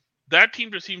 That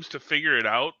team just seems to figure it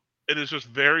out. It is just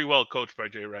very well coached by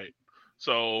Jay Wright.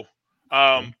 So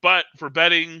But for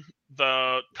betting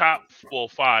the top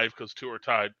 5, because 2 are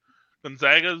tied,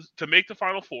 Gonzaga's to make the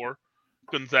Final Four.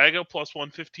 Gonzaga plus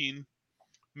 115,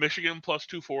 Michigan plus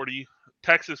 240,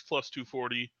 Texas plus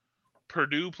 240,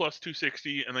 Purdue plus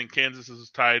 260, and then Kansas is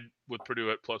tied with Purdue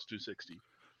at plus 260.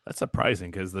 That's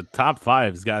surprising because the top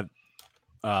 5's got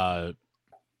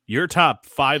your top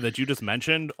 5 that you just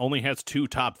mentioned only has 2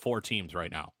 top 4 teams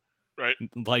right now. Right.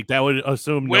 Like that would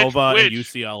assume Nova and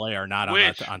UCLA are not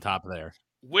on top of there.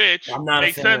 Which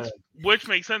makes sense. Which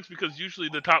makes sense because usually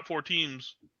the top 4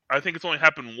 teams, I think it's only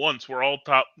happened once where all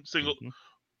top single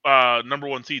number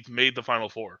 1 seeds made the Final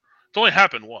Four. It's only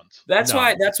happened once. That's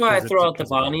why I throw out the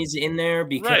Bonnies in there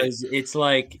because it's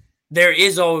like there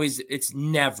is always it's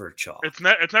never chalk. It's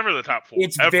never the top 4.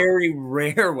 It's very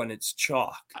rare when it's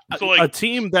chalk. So like, a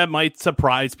team that might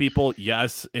surprise people,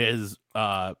 yes, is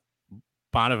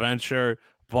Bonaventure,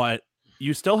 but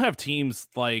you still have teams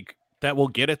like that will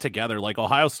get it together. Like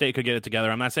Ohio State could get it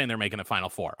together. I'm not saying they're making a Final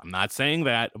Four. I'm not saying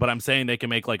that, but I'm saying they can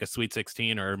make like a Sweet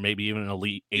 16 or maybe even an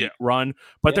Elite 8 run.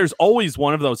 But there's always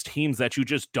one of those teams that you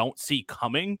just don't see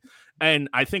coming. And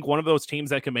I think one of those teams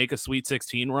that can make a Sweet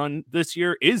 16 run this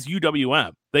year is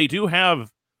UWM. They do have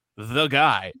the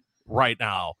guy right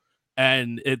now.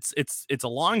 And it's a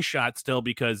long shot still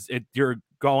because you're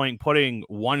putting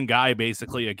one guy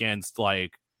basically against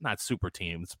like not super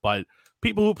teams, but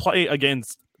people who play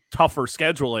against tougher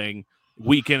scheduling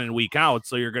week in and week out.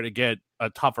 So you're going to get a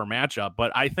tougher matchup.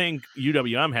 But I think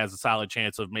UWM has a solid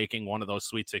chance of making one of those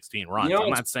Sweet 16 runs.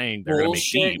 I'm not saying they're going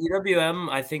to make deep. UWM,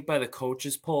 I think by the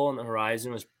coaches poll on the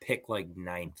Horizon was picked like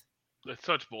 9th. That's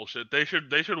such bullshit. They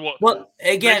should walk. Well,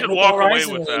 again, walk away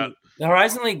with that. The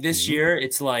Horizon League this year,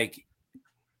 it's like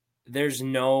there's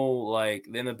no like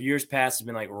in the years past has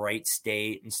been like Wright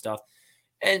State and stuff.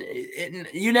 And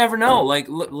you never know. Like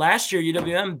last year,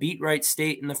 UWM beat Wright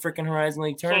State in the freaking Horizon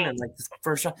League tournament, like the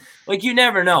first shot. Like you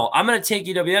never know. I'm going to take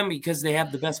UWM because they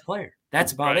have the best player.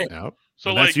 That's about it. Yep.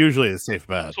 So that's usually a safe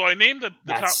bet. So I named the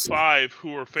top 5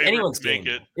 who are favored to make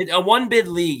it. A one bid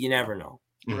league, you never know.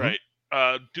 Right.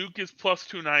 Duke is plus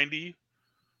 290.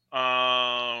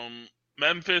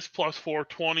 Memphis plus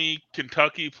 420.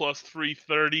 Kentucky plus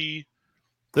 330.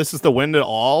 This is the win to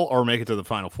all or make it to the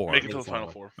Final Four? Make it to the Final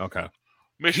Four. Okay.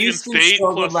 Michigan Houston State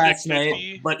struggled plus last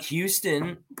 650. night, but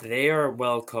Houston, they are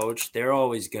well coached. They're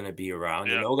always going to be around.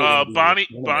 Yeah. You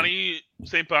know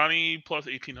St. Bonnie plus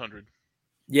 1,800.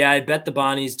 Yeah, I bet the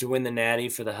Bonnies to win the Natty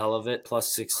for the hell of it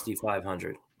plus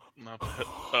 6,500. Not bad.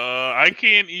 I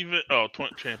can't even.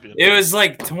 Champion. It was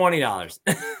like $20.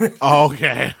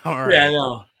 Okay, all right. Yeah, I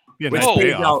know.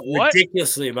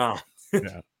 Ridiculously amount.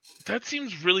 Yeah. That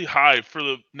seems really high for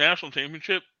the national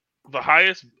championship. The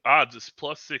highest odds is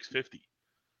plus 650.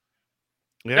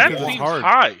 Yeah, that seems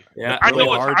high. Yeah, I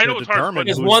know it's hard.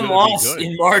 Because one loss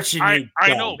in March. I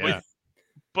know,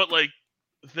 but like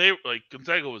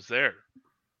Gonzaga was there.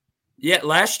 Yeah,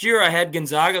 last year I had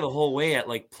Gonzaga the whole way at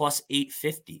like plus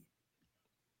 850.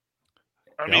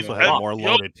 They also had a more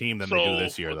loaded team than they do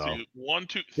this year, though. 1,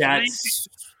 2, 3. That's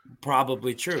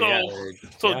probably true.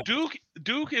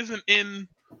 Duke isn't in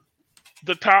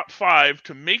the top 5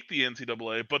 to make the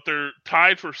NCAA, but they're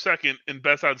tied for second in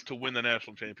best odds to win the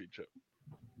national championship.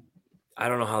 I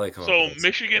don't know how they come. So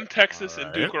Michigan, Texas,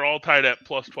 and Duke are all tied at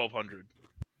plus 1,200.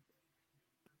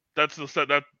 That's the set.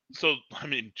 So I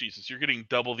mean, Jesus, you're getting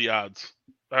double the odds.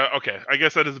 Okay, I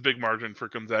guess that is a big margin for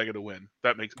Gonzaga to win.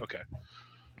 That makes okay.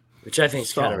 Which I think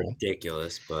is kind of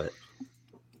ridiculous, but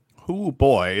who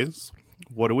boys?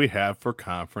 What do we have for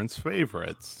conference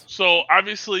favorites? So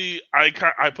obviously,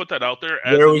 I put that out there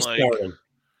as where are we starting?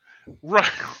 Right.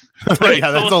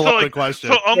 Yeah, that's a loaded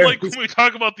question. So unlike when we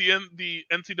talk about the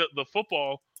NCAA, the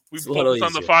football, we focus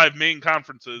on the 5 main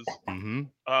conferences. Mm-hmm.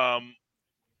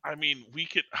 I mean, we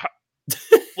could.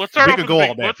 Let's start with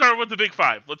the Big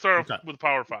 5. Let's start with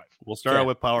Power 5. We'll start out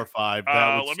with Power 5.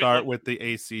 That would start with the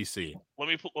ACC. Let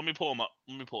me pull them up.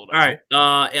 Let me pull it up. All right.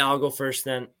 Yeah, I'll go first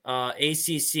then.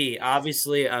 ACC.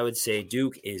 Obviously, I would say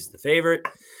Duke is the favorite.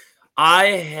 I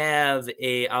have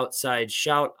a outside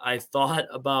shout. I thought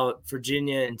about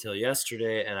Virginia until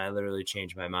yesterday, and I literally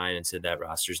changed my mind and said that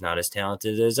roster's not as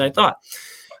talented as I thought.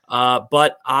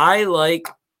 But I like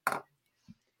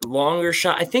longer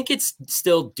shot. I think it's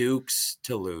still Duke's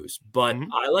to lose, but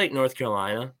I like North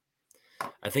Carolina.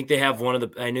 I think they have one of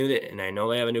the. I know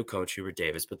they have a new coach, Hubert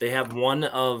Davis, but they have one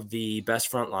of the best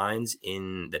front lines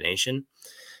in the nation.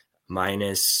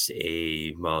 Minus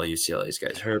UCLA's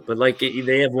guys hurt, but like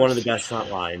they have one of the best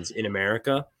front lines in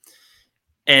America.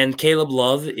 And Caleb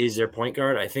Love is their point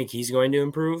guard. I think he's going to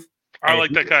improve. I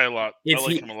like that guy a lot. I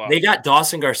like him a lot. They got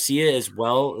Dawson Garcia as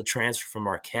well, a transfer from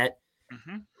Marquette,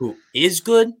 who is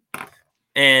good,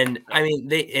 And I mean,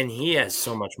 he has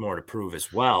so much more to prove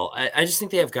as well. I just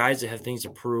think they have guys that have things to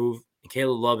prove.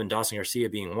 Caleb Love and Dawson Garcia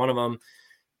being one of them.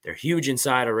 They're huge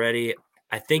inside already.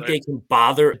 I think they can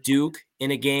bother Duke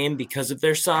in a game because of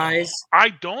their size. I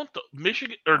don't.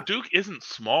 Michigan or Duke isn't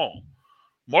small.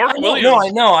 Mark Williams. No, I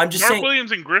know. I'm just saying. Mark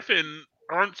Williams and Griffin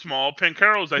aren't small.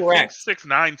 Pancaro's, I think, 6'9",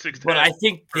 6'10". But I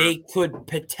think they could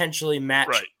potentially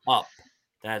match up.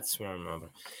 That's what I'm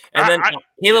remembering. And then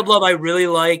Caleb Love, I really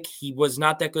like. He was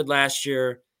not that good last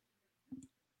year.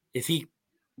 If he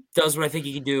does what I think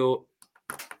he can do,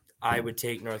 I would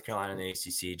take North Carolina in the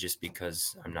ACC just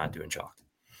because I'm not doing chalk.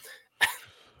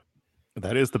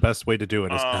 That is the best way to do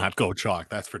it, is not go chalk.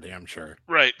 That's for damn sure.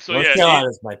 Right. So North Carolina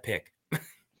is my pick.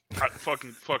 Fuck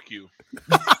you.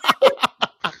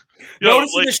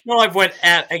 Notice in the show I've went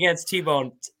against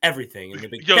T-Bone everything in the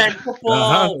Big Ten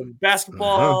football and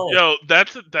basketball. Yo,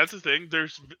 that's the thing.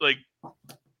 There's like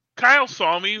Kyle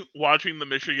saw me watching the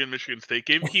Michigan State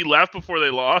game. He left before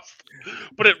they lost,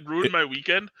 but it ruined my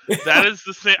weekend. That is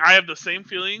the same. I have the same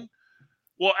feeling.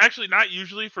 Well, actually, not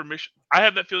usually for Michigan. I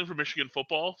have that feeling for Michigan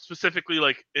football, specifically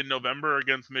like in November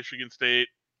against Michigan State.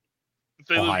 If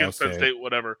they lose against Penn State,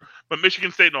 whatever. But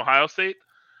Michigan State and Ohio State,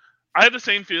 I have the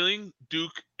same feeling.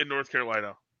 Duke and North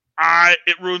Carolina.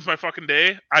 It ruins my fucking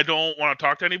day. I don't want to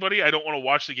talk to anybody. I don't want to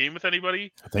watch the game with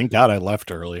anybody. Thank God I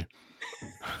left early.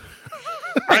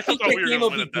 I thought the game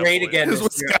will be great again.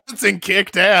 Wisconsin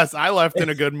kicked ass. I left in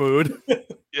a good mood.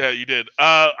 Yeah, you did.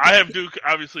 I have Duke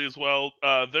obviously as well.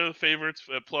 They're the favorites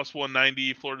at plus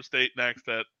 190. Florida State next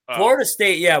at Florida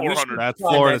State. Yeah, 400. That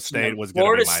Florida State was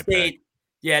going to be my pick.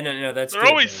 Yeah, no, that's. They're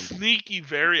always sneaky,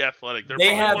 very athletic.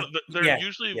 They're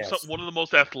usually one of the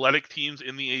most athletic teams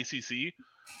in the ACC.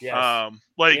 Yes.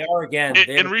 Like they are again.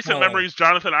 In recent memories,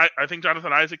 I think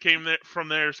Jonathan Isaac came from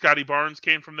there. Scotty Barnes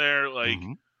came from there. Like,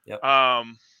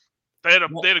 they had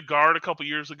a guard a couple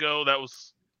years ago that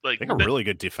was like they got really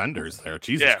good defenders there.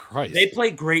 Jesus Christ, they play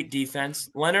great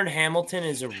defense. Leonard Hamilton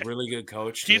is a really good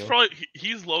coach.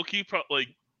 He's low key. Like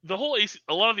the whole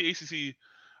a lot of the ACC.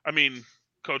 I mean,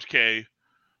 Coach K.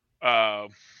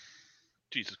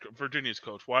 Virginia's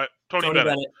coach. What? Tony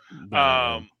Bennett.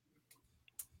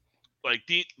 Like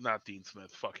not Dean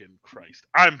Smith. Fucking Christ.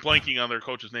 I'm blanking on their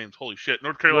coaches' names. Holy shit.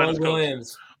 North Carolina's coach.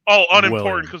 Williams. Oh,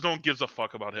 unimportant because no one gives a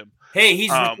fuck about him. Hey,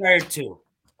 he's retired too.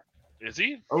 Is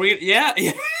he? Are we? Yeah.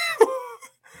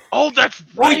 Oh, that's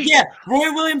right. Yeah,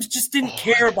 Roy Williams just didn't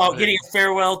care about getting a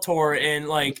farewell tour and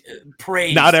like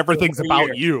praise. Not everything's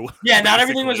about you. Yeah, not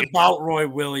everything was about Roy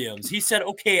Williams. He said,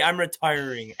 "Okay, I'm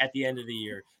retiring at the end of the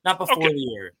year, not before the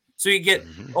year." So you get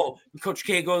Coach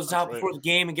K goes out before the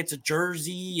game and gets a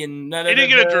jersey and he didn't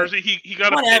get a jersey. He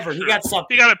got whatever. A picture. He got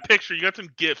something. He got a picture. You got some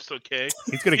gifts. Okay.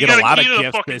 He's gonna get a lot of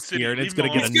gifts this year, and it's gonna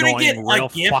get annoying real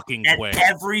fucking quick.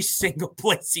 Every single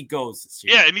place he goes this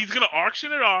year. Yeah, and he's gonna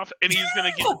auction it off, and he's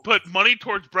gonna put money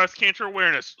towards breast cancer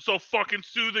awareness. So fucking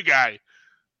sue the guy.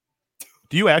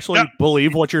 Do you actually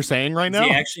believe what you're saying right now? Is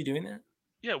he actually doing that?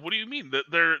 Yeah. What do you mean?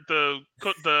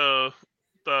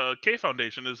 The K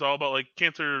Foundation is all about like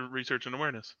cancer research and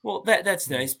awareness. Well, that's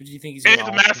nice, but do you think he's? And he's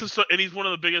a massive, and he's one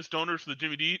of the biggest donors for the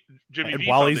Jimmy V. And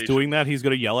while he's doing that, he's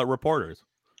going to yell at reporters.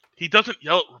 He doesn't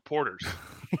yell at reporters.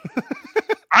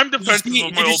 I'm defensive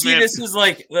of my old man. This is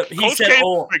like he Coach said, K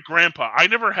is my grandpa. I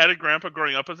never had a grandpa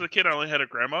growing up as a kid. I only had a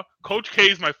grandma. Coach K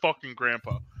is my fucking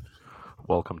grandpa.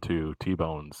 Welcome to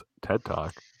T-Bone's TED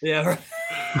Talk. Yeah, right.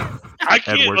 I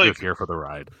can't. And we're just here for the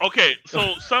ride. Okay,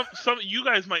 so some you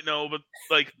guys might know, but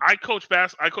like I coach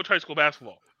high school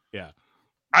basketball. Yeah,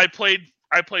 I played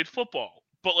football,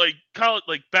 but like college,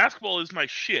 like basketball is my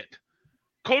shit.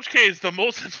 Coach K is the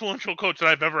most influential coach that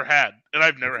I've ever had, and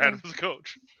I've never had him as a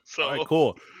coach. So all right,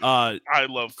 cool. I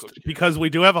love Coach K. Because we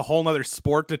do have a whole nother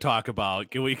sport to talk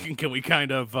about. Can we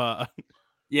kind of?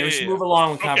 Yeah, we should move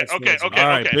along with conference. Okay. All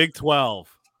right, Big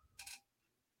 12.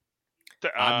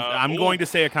 I'm going to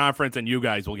say a conference, and you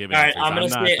guys will give answers. All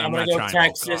right, I'm going to go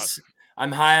Texas. I'm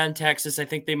high on Texas. I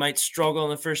think they might struggle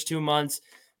in the first 2 months.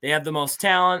 They have the most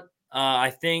talent. I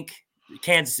think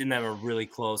Kansas and them are really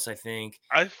close. I think.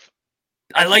 I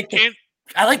like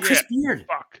Chris Beard.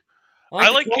 Fuck. I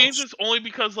like Kansas only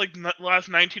because like the last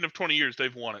 19 of 20 years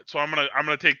they've won it. So I'm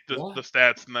gonna take the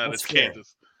stats and that's it's fair.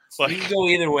 Kansas. Like, you can go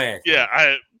either way. Yeah,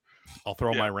 I'll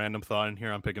throw my random thought in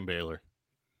here. I'm picking Baylor.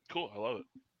 Cool, I love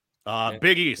it.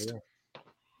 Big East.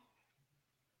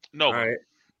 No. All right.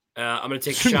 I'm gonna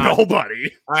take a shot.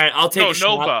 Nobody. All right, I'll take a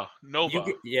shot.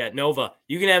 Nova. Nova.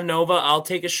 You can have Nova. I'll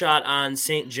take a shot on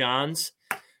St. John's.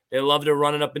 They love to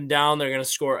run it up and down. They're going to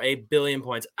score 1 billion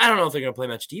points. I don't know if they're going to play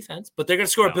much defense, but they're going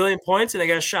to score 1 billion points, and they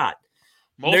got a shot.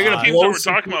 Most of the teams that we're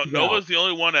talking about, Nova's the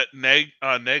only one at neg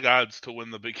odds to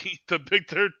win the Big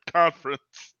Third Conference.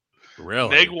 Really?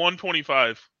 Neg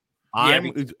 125.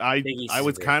 I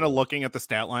was kind of looking at the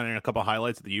stat line and a couple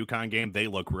highlights of the UConn game. They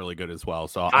look really good as well.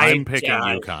 So I'm picking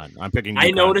UConn. I'm picking UConn.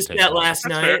 I noticed that last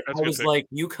night. I was like,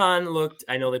 UConn looked.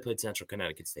 I know they played Central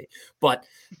Connecticut State, but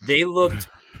they looked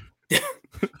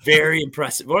very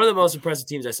impressive. One of the most impressive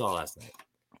teams I saw last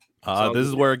night. This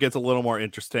is where it gets a little more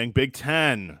interesting. Big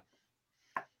Ten.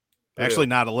 Actually,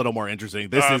 not a little more interesting.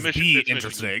 This is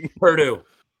interesting. Purdue.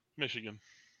 Michigan.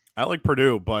 I like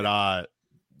Purdue, but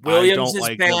Williams is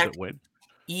like back.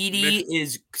 Edie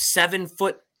is 7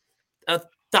 foot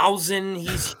 1,000.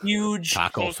 He's huge.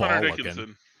 Taco Fall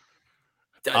looking.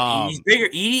 He's bigger.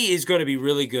 Edie is going to be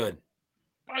really good.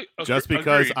 Just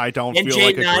because I don't feel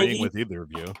like agreeing with either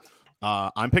of you,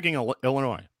 I'm picking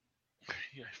Illinois.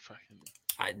 Yeah,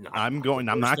 I'm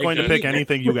not going to pick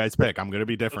anything you guys pick. I'm going to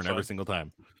be different every single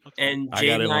time. And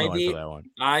Jaden Ivey,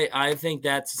 I think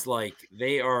that's like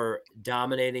they are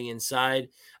dominating inside.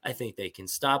 I think they can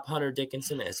stop Hunter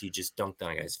Dickinson as he just dunked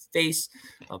on a guy's face,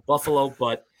 Buffalo.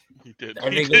 But he did. I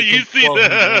think you see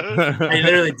that? I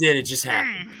literally did. It just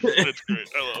happened. That's great.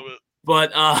 I love it.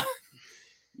 But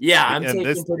yeah, I'm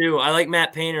taking Purdue. I like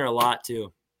Matt Painter a lot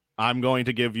too. I'm going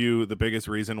to give you the biggest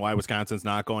reason why Wisconsin's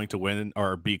not going to win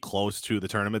or be close to the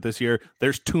tournament this year.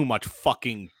 There's too much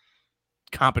fucking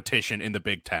competition in the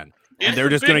Big Ten, and they're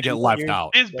just going to get left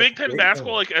out. Is Big Ten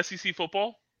basketball like SEC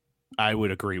football? I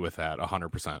would agree with that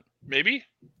 100%. Maybe.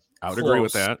 I would agree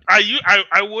with that.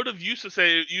 I would have used to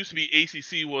say it used to be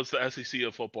ACC was the SEC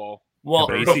of football.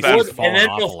 Well, and then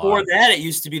before that, it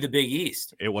used to be the Big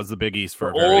East. It was the Big East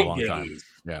for a very long time.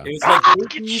 Yeah, it was like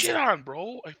get shit on,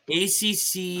 bro.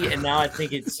 ACC, and now I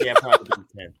think it's probably Big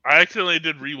Ten. I accidentally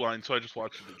did rewind, so I just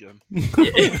watched it again.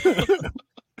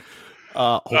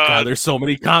 God, there's so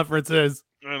many conferences.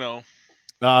 I know.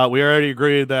 We already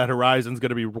agreed that Horizon's going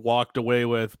to be walked away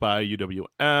with by UWM. It's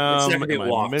not going to be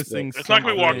walked. It's not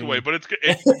going to be walked away, but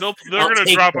they're going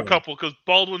to drop a couple because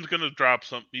Baldwin's going to drop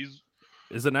some.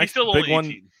 Is the next big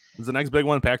one? Is the next big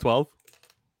one Pac-12?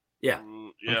 Yeah.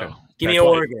 Yeah. Okay. Give me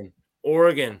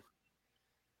Oregon.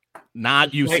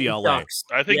 Not UCLA.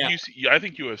 I think I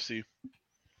think USC.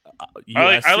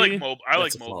 I like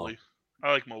Mobley.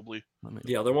 I like Mobley.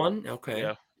 The other one?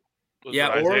 Okay.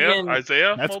 Yeah. Oregon.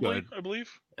 Isaiah That's Mobley, good. I believe.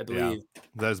 Yeah. Is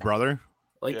that his brother?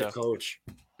 I like the coach.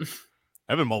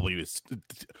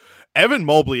 Evan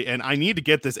Mobley, and I need to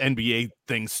get this NBA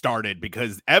thing started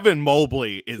because Evan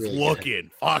Mobley is really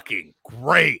looking fucking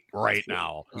great right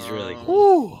now. He's really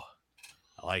cool.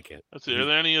 I like it. Let's see. Are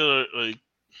there any other like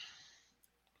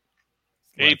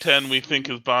A10 we think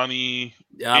is Bonnie?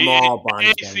 Yeah, I'm all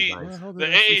Bonnie. The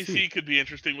AAC could be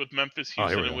interesting with Memphis,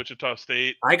 Houston, and Wichita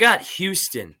State. I got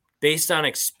Houston based on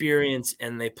experience,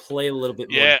 and they play a little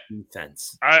bit more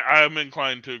defense. I'm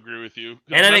inclined to agree with you.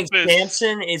 And I think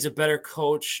Sampson is a better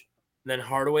coach than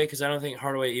Hardaway because I don't think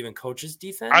Hardaway even coaches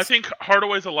defense. I think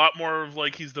Hardaway's a lot more of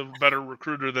like he's the better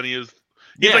recruiter than he is.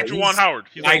 He's like Juwan Howard.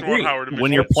 He's like Juwan Howard.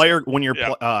 When your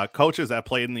coaches that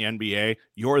played in the NBA,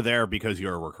 you're there because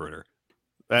you're a recruiter.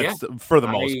 That's for the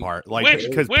most part. Like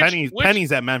because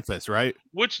Penny's at Memphis, right?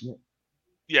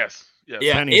 Yes.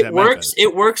 Yeah, Penny's it works.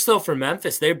 It works though for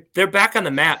Memphis. They're back on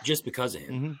the map just because of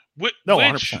him. Mm-hmm.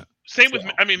 100%. Same with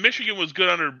Michigan was good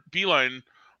under Beeline,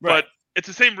 but it's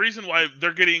the same reason why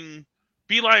they're getting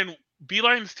Beeline.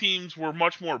 Beeline's teams were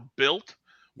much more built,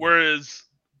 whereas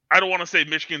I don't want to say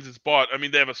Michigan's is bought. I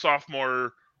mean, they have a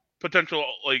sophomore potential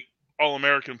like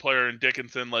All-American player in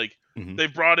Dickinson. Like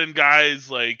they've brought in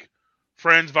guys like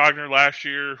Franz Wagner last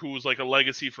year, who was like a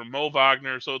legacy from Mo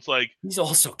Wagner. So it's like he's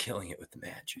also killing it with the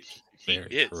Magic. He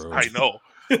is. True. I know.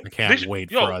 I can't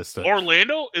wait for us to.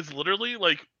 Orlando is literally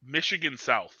like Michigan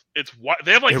South. It's what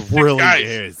they have like it 6 really guys.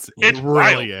 Is. It's it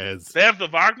really is. They have the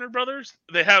Wagner brothers.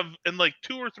 They have and like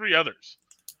 2 or 3 others.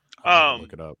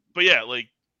 Look it up. But yeah, like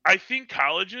I think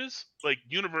colleges, like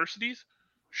universities,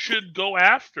 should go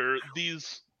after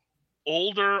these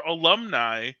older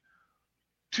alumni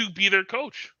to be their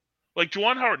coach. Like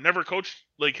Juwan Howard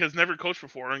has never coached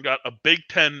before and got a Big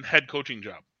Ten head coaching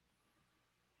job.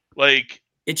 Like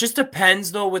it just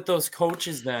depends though with those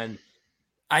coaches. Then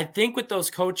I think with those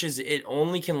coaches, it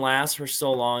only can last for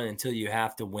so long until you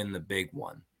have to win the big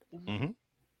one. Mm-hmm.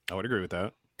 I would agree with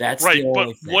that. That's right. The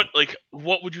only But thing.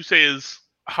 what would you say is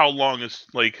how long is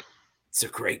like? It's a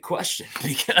great question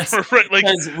because,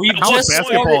 college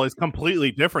basketball is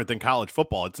completely different than college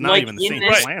football. It's not even the same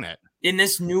planet. In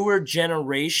this newer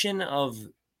generation of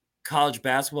college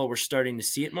basketball, we're starting to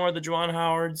see it more. The Juwan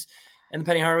Howards, and the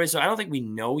Penny Hardaway. So I don't think we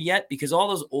know yet because all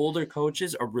those older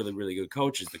coaches are really, really good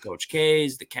coaches. The Coach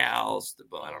K's, the Cals,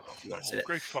 I don't know if you want to say that.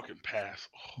 Great fucking pass.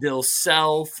 Bill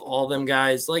Self, all them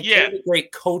guys. Like, they're the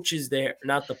great coaches there,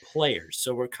 not the players.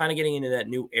 So we're kind of getting into that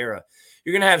new era.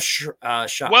 You're going to have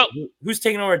Shire. Well, who's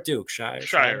taking over at Duke? Shire.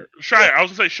 I was going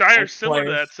to say Shire's similar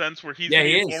to that sense where he's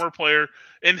a former player.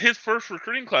 And his first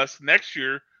recruiting class next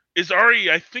year is already,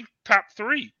 I think, top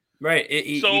 3. Right.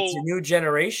 It's a new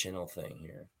generational thing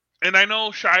here. And I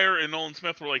know Shire and Nolan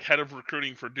Smith were like head of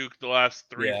recruiting for Duke the last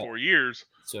 3-4 years.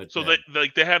 So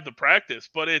they have the practice.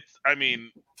 But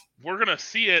we're going to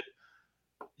see it.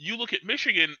 You look at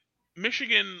Michigan.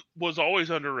 Michigan was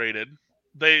always underrated.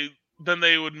 Then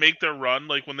they would make their run,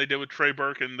 like when they did with Trey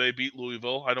Burke and they beat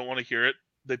Louisville. I don't want to hear it.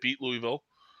 They beat Louisville.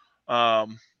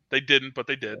 They didn't, but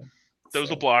they did. There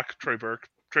was a block, Trey Burke.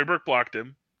 Trey Burke blocked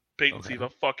him. Peyton Siva,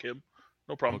 fuck him.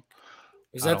 No problem.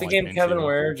 Was that the game Kevin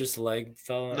Ware just leg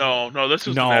fell on? No, this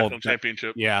was the national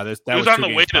championship. Yeah, it was on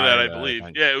the way to that, I believe.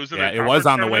 Yeah, it was. It was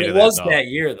on the way to that. It was that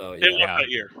year, though. It was that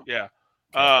year. Yeah.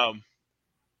 It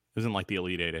was in like the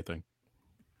Elite Eight, I think.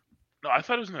 No, I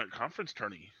thought it was in a conference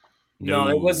tourney. No,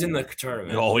 it was in the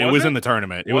tournament. No, it was in the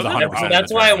tournament. It was 100%.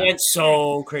 That's why it went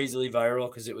so crazily viral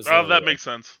because it was. Oh, that makes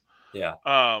sense. Yeah.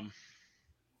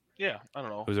 Yeah, I don't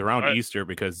know. It was around Easter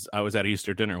because I was at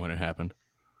Easter dinner when it happened.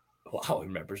 Wow, he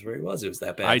remembers where he was. It was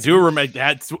that bad. I do remember.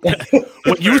 That's when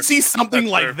you see something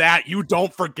like that, you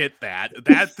don't forget that.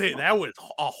 That was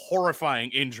a horrifying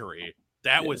injury.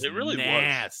 That was really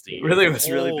nasty. It really was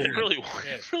really bad.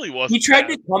 It really was. He tried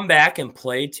to come back and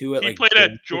play too. He played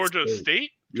at Georgia State.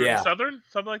 Southern,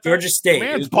 something like that. Georgia State.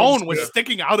 Man's bone was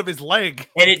sticking out of his leg,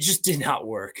 and it just did not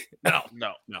work.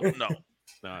 No.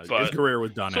 His career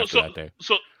was done after that day.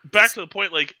 So back to the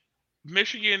point, like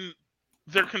Michigan,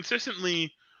 they're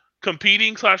consistently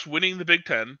competing / winning the Big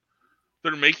Ten.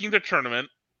 They're making the tournament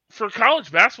for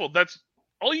college basketball. That's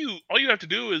all you have to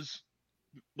do is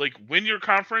like win your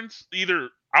conference either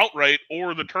outright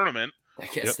or the tournament. I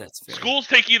guess that's fair. Schools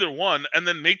take either one and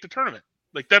then make the tournament.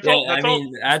 Like that's all.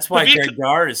 That's why Greg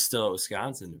Gard is still at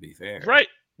Wisconsin. To be fair, right.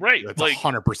 That's like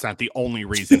 100% the only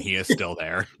reason he is still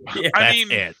there.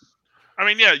 It.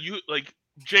 You like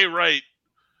Jay Wright.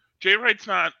 Jay Wright's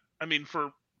not.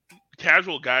 For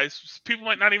casual guys, people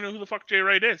might not even know who the fuck Jay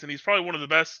Wright is, and he's probably one of the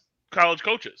best college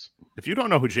coaches. If you don't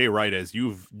know who Jay Wright is,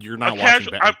 you're not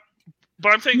watching.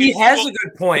 But I'm saying he has a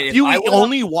good point. If you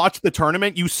only watch the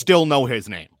tournament, you still know his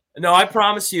name. No, I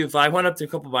promise you, if I went up to a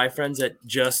couple of my friends that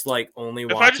just like only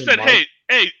watch, if I just said, hey,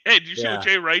 did you see what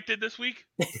Jay Wright did this week?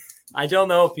 I don't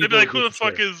know if they'd be like, who the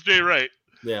fuck is Jay Wright?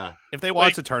 Yeah. If they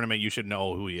watch the tournament, you should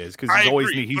know who he is because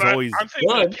he's always. I'm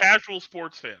saying a casual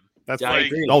sports fan. That's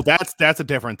that's a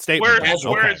different statement.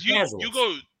 Whereas you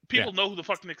go, people know who the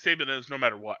fuck Nick Saban is no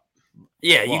matter what.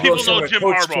 Yeah, people know Jim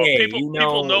Harbaugh.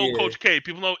 People know Coach K.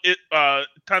 People know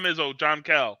Tom Izzo, John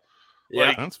Cal.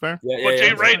 Yeah, that's fair. But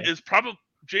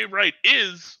Jay Wright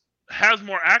has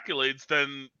more accolades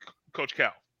than Coach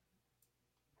Cal.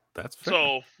 That's fair.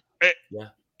 So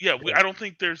I don't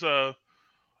think there's not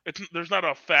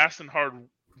a fast and hard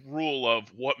rule of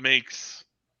what makes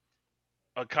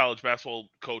a college basketball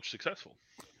coach successful.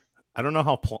 I don't know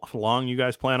how long you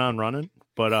guys plan on running,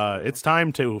 but it's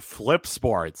time to flip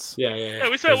sports. Yeah.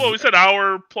 We said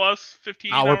hour plus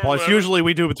 15. Hour plus. Whatever. Usually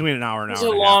we do between an hour and an hour.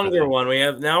 It's a longer one.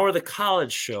 We're the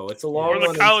college show. It's a long one.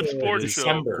 We're the college sports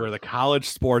show. We're the college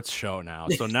sports show now.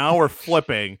 So now we're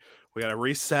flipping. We got to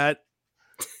reset.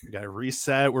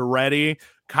 We're ready.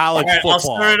 College football. I'll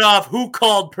start it off. Who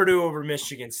called Purdue over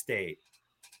Michigan State?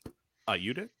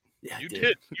 You did? Yeah, you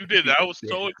did. I was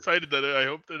so excited that I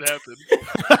hoped it happened.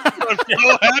 I'm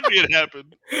so happy it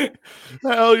happened.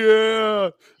 Hell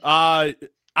yeah! I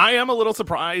am a little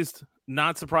surprised,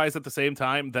 not surprised at the same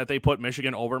time that they put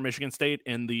Michigan over Michigan State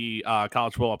in the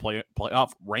college football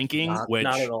playoff ranking.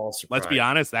 Not at all surprised. Let's be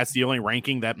honest, that's the only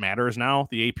ranking that matters now.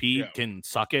 The AP can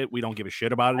suck it. We don't give a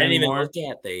shit about it anymore. I didn't even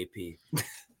look at the AP.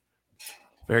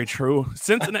 Very true.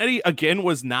 Cincinnati again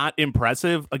was not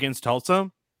impressive against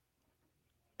Tulsa.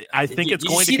 I think it's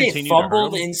going to continue. They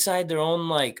fumbled inside their own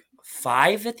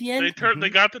 5 at the end. They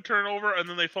got the turnover and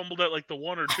then they fumbled at the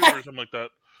 1 or 2 or something like that.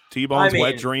 T-Bone's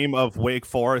wet dream of Wake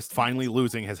Forest finally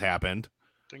losing has happened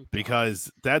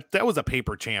because that was a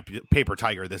paper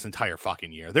tiger this entire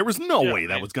fucking year. There was no way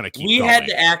that was going to keep going. We had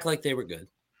to act like they were good.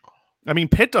 I mean,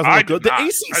 Pitt doesn't look good. The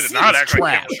ACC is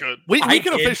trash. Like we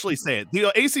can officially say it. The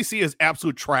ACC is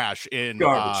absolute trash in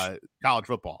college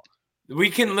football. We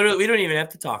don't even have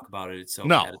to talk about it. It's so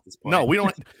bad at this point. No, we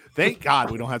don't. Thank God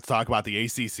we don't have to talk about the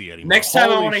ACC anymore. Next time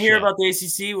I want to hear about the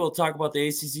ACC, we'll talk about the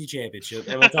ACC championship,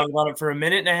 and we'll talk about it for a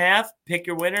minute and a half. Pick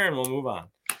your winner, and we'll move on.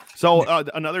 So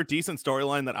another decent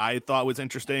storyline that I thought was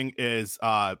interesting is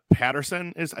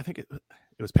Patterson is, I think it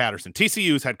was Patterson,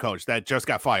 TCU's head coach that just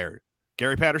got fired.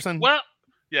 Gary Patterson? Well,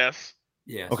 yes.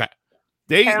 Yeah. Okay.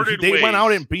 They went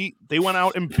out and beat. They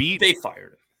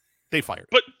fired him. They fired.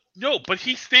 But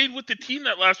he stayed with the team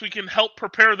that last week and helped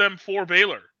prepare them for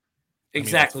Baylor.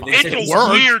 Exactly. It's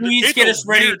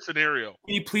a weird scenario.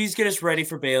 Can you please get us ready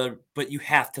for Baylor? But you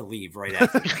have to leave right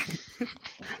after.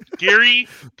 Gary,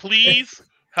 please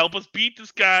help us beat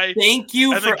this guy. Thank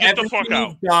you for everything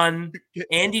you've done,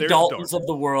 Andy Daltons of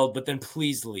the world. But then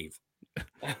please leave.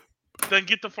 Then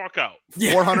get the fuck out.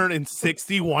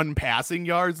 461 passing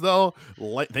yards, though.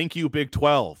 Thank you, Big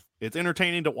 12. It's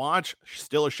entertaining to watch.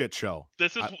 Still a shit show.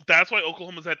 That's why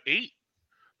Oklahoma's at 8.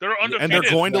 They're undefeated, and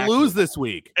they're going to lose this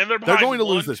week. And they're going to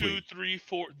lose this week. 1, 2, 3,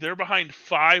 4. They're behind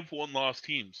 5 one-loss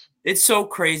teams. It's so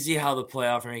crazy how the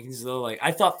playoff rankings, though. Like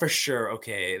I thought for sure,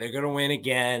 okay, they're going to win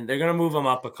again. They're going to move them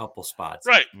up a couple spots,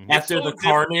 right? After the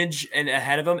carnage and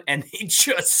ahead of them, and they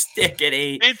just stick at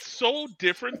 8. It's so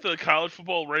different the college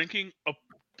football ranking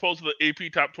opposed to the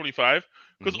AP top 25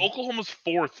 because Oklahoma's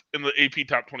 4th in the AP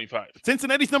top 25.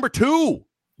 Cincinnati's number 2.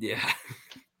 Yeah.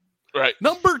 Right.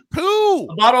 Number 2.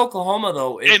 About Oklahoma,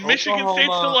 though. And Michigan State's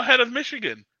still ahead of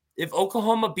Michigan. If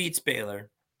Oklahoma beats Baylor,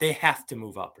 they have to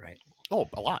move up, right? Oh,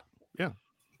 a lot. Yeah.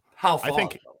 How far? I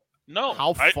think. No.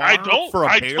 How far I don't, for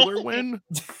a Baylor win?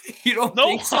 You don't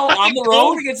think so? On the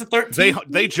road against a 13?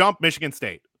 They jump Michigan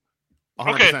State.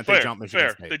 100% okay, they jump Michigan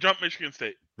State. They jump Michigan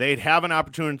State. They'd have an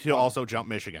opportunity to also jump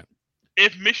Michigan.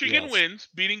 If Michigan wins,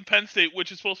 beating Penn State,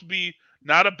 which is supposed to be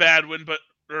not a bad win,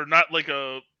 or not like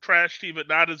a trash team, but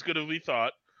not as good as we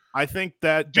thought. I think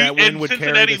that win would carry.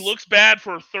 Cincinnati looks bad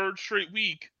for a 3rd straight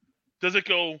week. Does it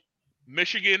go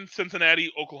Michigan, Cincinnati,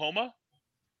 Oklahoma?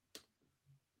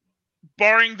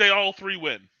 Barring they all 3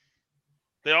 win.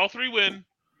 They all 3 win.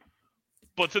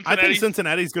 But Cincinnati. I think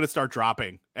Cincinnati's going to start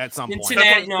dropping at some point.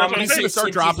 That's what I'm saying.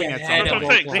 Start dropping at some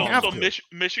point. They have to.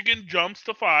 Michigan jumps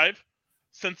to 5.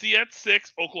 Cincy at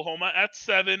 6. Oklahoma at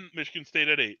 7. Michigan State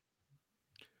at 8.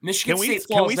 Michigan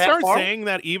Can we start saying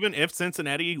that even if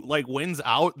Cincinnati wins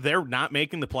out, they're not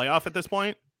making the playoff at this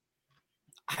point?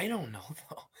 I don't know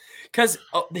though, because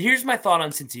here's my thought on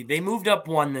Cincy. They moved up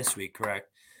 1 this week, correct?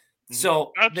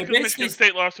 So Michigan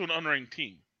State lost to an unranked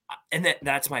team, and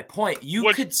that's my point.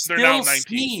 You could still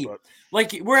see,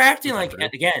 we're acting like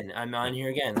again. I'm on here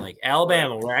again, like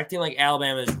Alabama. We're acting like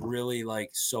Alabama is really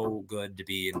so good to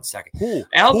be in second.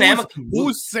 Alabama.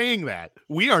 Who's saying that?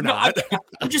 We are not.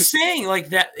 I'm just saying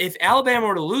that. If Alabama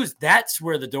were to lose, that's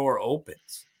where the door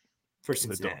opens for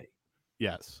Cincinnati.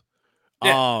 Yes.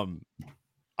 Yeah.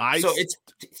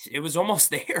 It was almost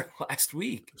there last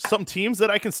week. Some teams that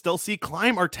I can still see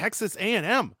climb are Texas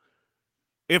A&M.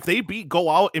 If they go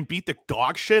out and beat the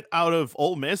dog shit out of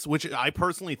Ole Miss, which I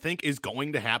personally think is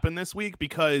going to happen this week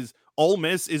because Ole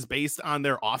Miss is based on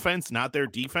their offense, not their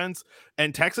defense,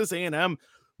 and Texas A&M,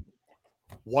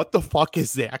 what the fuck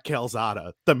is Zach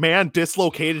Calzada? The man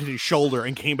dislocated his shoulder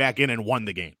and came back in and won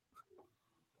the game.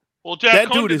 Well, Jack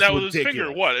Cohn did that with his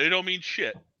finger. What? It don't mean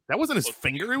shit. That wasn't his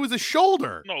finger. It was his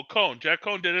shoulder. No, Cohn. Jack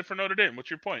Cohn did it for Notre Dame. What's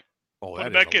your point? Oh,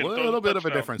 that is a little bit of a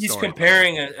different story. He's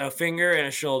comparing a finger and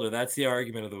a shoulder. That's the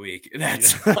argument of the week.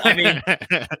 That's, I mean.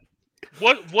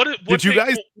 What did you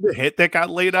guys see the hit that got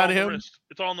laid on him?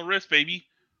 It's all on the wrist, baby.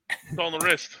 It's all on the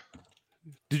wrist.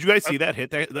 Did you guys see that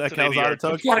hit that Calzada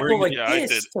took? You gotta go like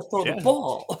this to throw the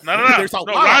ball. No. Ryder's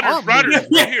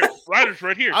right here. Ryder's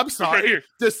right here. I'm sorry. Right here.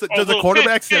 Does the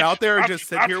quarterback sit out there and just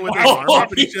sit here with his arm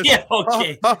up? And he just,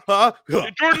 okay.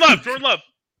 Jordan Love.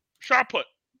 Shot put.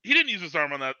 He didn't use his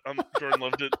arm on that. Jordan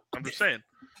Love did. I'm just saying.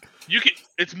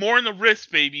 It's more in the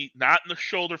wrist, baby, not in the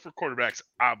shoulder for quarterbacks,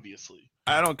 obviously.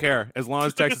 I don't care. As long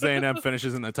as Texas A&M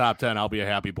finishes in the top 10, I'll be a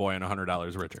happy boy and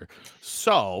 $100 richer.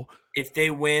 So, if they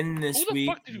win this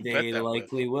week, they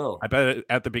likely will. I bet it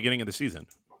at the beginning of the season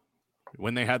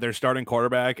when they had their starting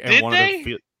quarterback and did one they? of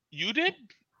the. You did?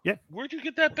 Yeah. Where'd you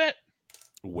get that bet?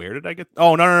 Where did I get?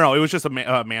 Oh no! It was just a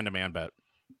man-to-man bet.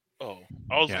 Oh,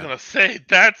 I was gonna say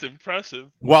that's impressive.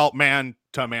 Well, man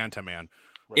to man to man.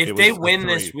 If they win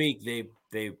this week,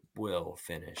 they will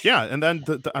finish. Yeah, and then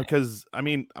because I'm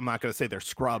not going to say they're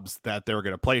scrubs that they're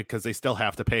going to play because they still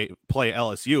have to play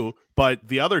LSU, but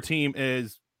the other team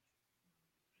is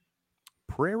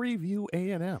Prairie View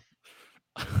A&M.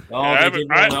 Oh, they did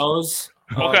one of those.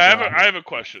 Okay, I have a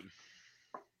question.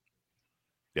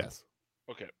 Yes.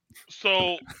 Okay,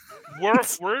 so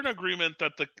we're in agreement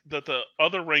that the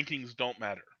other rankings don't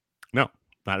matter. No,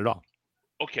 not at all.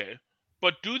 Okay.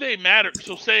 But do they matter?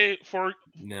 So say for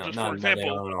example, not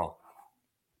at all.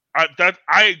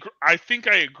 I think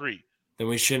I agree. Then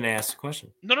we shouldn't ask the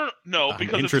question. No.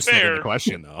 Because I'm interested it's fair. In the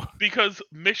question, though. Because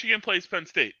Michigan plays Penn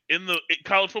State in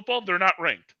college football, they're not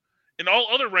ranked. In all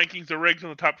other rankings, they're ranked in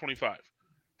the top 25.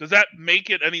 Does that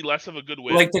make it any less of a good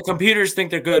win? Like the computers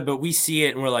think they're good, but we see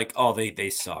it and we're like, oh,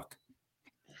 they suck.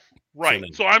 Right.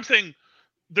 So I'm saying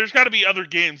there's got to be other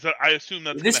games that I assume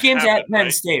that's this game's at Penn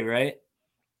right? State, right?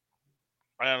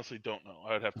 I honestly don't know.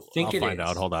 I would have to. I'll find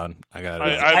out. Hold on. I got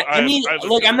it. I mean,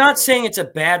 look, I'm not saying it's a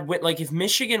bad win. Like if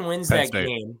Michigan wins that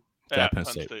game, Penn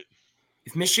State.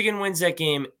 If Michigan wins that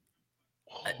game,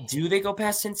 do they go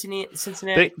past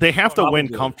Cincinnati? They have to win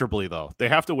comfortably, though. They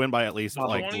have to win by at least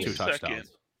like 2 touchdowns.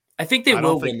 I think they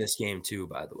will win this game too.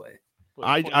 By the way,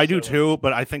 I do too,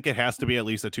 but I think it has to be at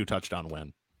least a 2-touchdown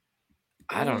win.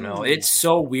 I don't know. It's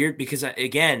so weird because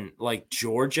again, like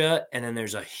Georgia, and then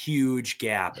there's a huge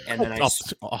gap, and then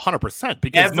 100%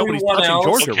 because nobody's touching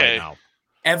Georgia right now.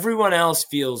 Everyone else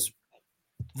feels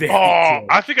very.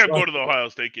 I think I'd go to the Ohio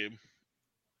State game.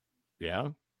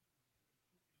 Yeah.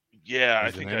 Yeah,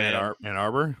 I think I am. Ann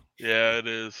Arbor. Yeah, it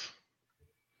is.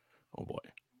 Oh boy,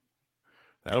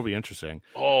 that'll be interesting.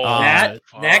 Oh, that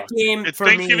game. It's for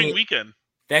Thanksgiving me, weekend.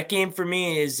 That game for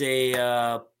me is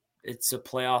it's a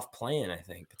playoff play-in, I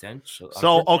think, potential.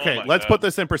 So, okay, let's put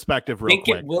this in perspective real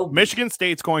quick. Michigan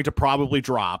State's going to probably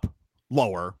drop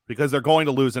lower because they're going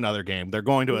to lose another game. They're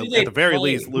going to, at the very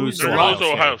least, lose to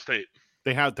Ohio State.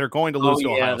 They're going to lose to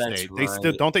Ohio State.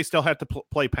 Right. Don't they still have to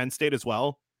play Penn State as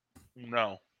well?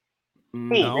 No.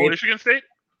 Michigan State?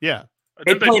 Yeah.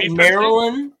 They play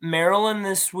Maryland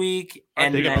this week,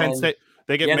 and they get Penn State.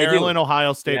 They get Maryland,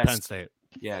 Ohio State, Penn State.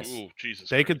 Yes. Ooh, Jesus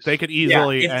they could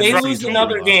easily. If they lose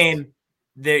another game,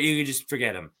 you could just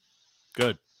forget them.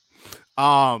 Good.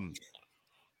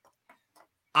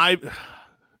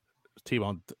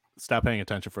 T-Bone, stop paying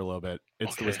attention for a little bit.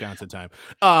 It's the Wisconsin time.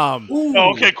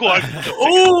 Okay, cool.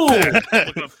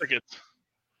 Looking up tickets.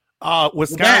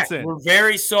 Wisconsin. We're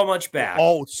very so much back.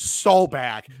 Oh, so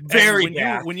back. Very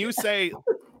back. When you say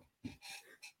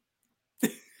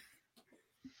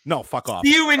no, fuck off.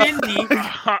 See you in Indy.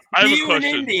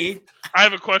 I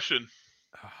have a question.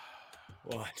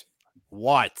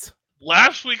 What?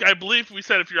 Last week, I believe we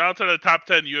said if you're outside of the top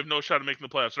 10, you have no shot of making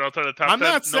the playoffs. You're outside of the top 10. I'm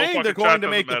not saying they're going to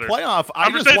make the playoff. I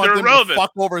just want them to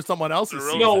fuck over someone else's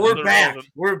season. No, we're back.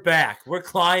 We're back. We're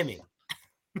climbing.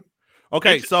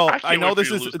 Okay, so I know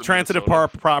this is transitive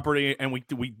property, and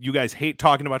you guys hate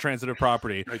talking about transitive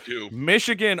property. I do.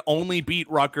 Michigan only beat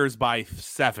Rutgers by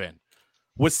 7.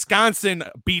 Wisconsin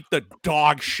beat the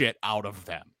dog shit out of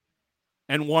them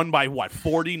and won by what,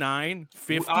 49,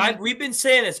 50? We've been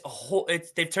saying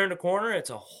they've turned a corner. It's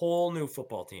a whole new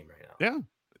football team right now. Yeah,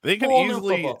 they can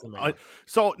easily.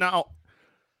 So now,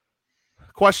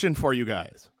 question for you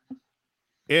guys: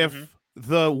 if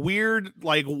the weird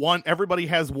everybody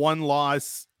has one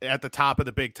loss at the top of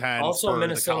the Big Ten. Also,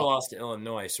 Minnesota lost to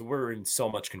Illinois, so we're in so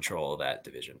much control of that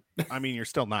division. I mean, you're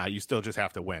still not. You still just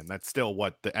have to win. That's still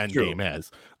what the end game is.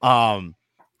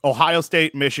 Ohio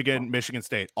State, Michigan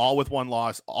State, all with one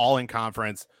loss, all in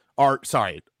conference.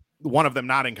 One of them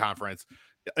not in conference.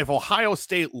 If Ohio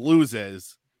State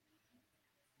loses,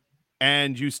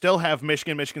 and you still have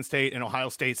Michigan State, and Ohio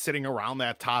State sitting around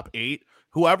that top 8.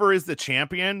 Whoever is the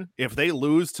champion, if they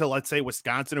lose to, let's say,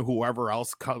 Wisconsin or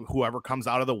whoever comes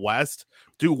out of the West,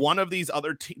 do one of these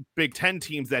other Big Ten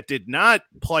teams that did not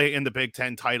play in the Big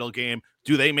Ten title game,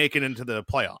 do they make it into the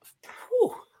playoff?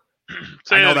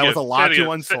 I know that was a lot to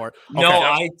unsort. No,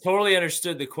 I totally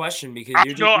understood the question because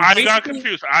I got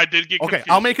confused. I did get confused.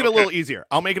 Okay, I'll make it a little easier.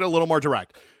 I'll make it a little more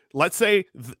direct. Let's say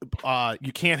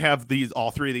you can't have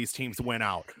all 3 of these teams win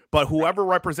out, but whoever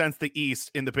represents the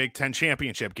East in the Big Ten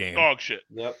championship game. Dog shit.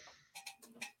 Yep.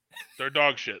 They're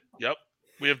dog shit. Yep.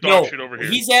 We have dog shit over here.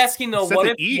 He's asking, though,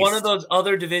 what if one of those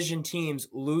other division teams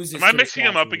loses? Am I mixing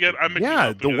them up again?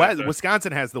 The West.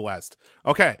 Wisconsin has the West.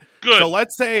 Okay. Good. So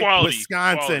let's say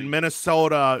Wisconsin, quality.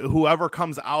 Minnesota, whoever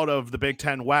comes out of the Big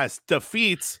Ten West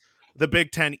defeats the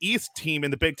Big Ten East team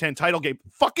in the Big Ten title game.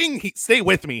 Stay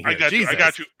with me here. I got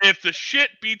you. If the shit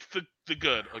beats the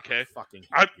good, okay?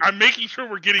 I'm making sure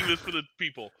we're getting this for the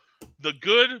people. The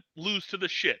good lose to the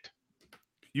shit.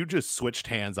 You just switched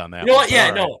hands on that. You know what? Yeah,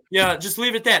 no. Yeah, just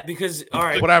leave it that because, all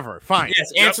right. Whatever. Fine.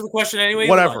 Yes, answer the question anyway.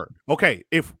 Whatever. Okay.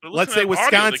 If let's say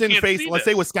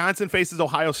Wisconsin faces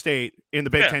Ohio State in the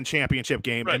Big Ten championship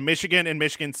game, and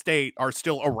Michigan State are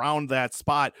still around that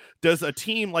spot, does a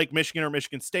team like Michigan or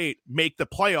Michigan State make the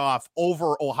playoff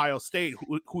over Ohio State,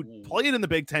 who played in the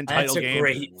Big Ten title game?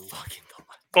 Great fucking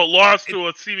but lost to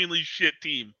a seemingly shit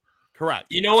team? Correct.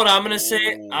 You know what I'm going to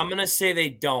say? I'm going to say they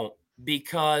don't.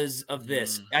 Because of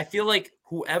this, I feel like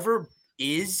whoever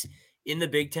is in the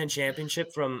Big Ten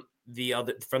championship from the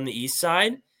East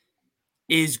side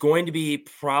is going to be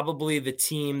probably the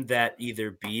team that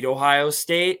either beat Ohio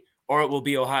State or it will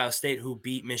be Ohio State who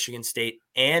beat Michigan State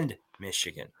and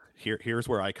Michigan. Here's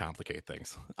where I complicate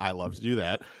things. I love to do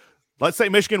that. Let's say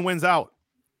Michigan wins out.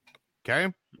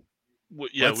 Okay.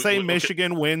 Let's say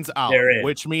Michigan wins out,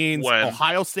 which means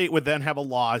Ohio State would then have a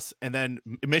loss, and then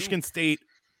Michigan State,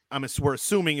 we're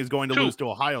assuming, is going to lose to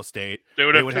Ohio State. They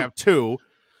would have 2.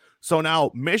 So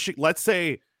now let's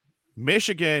say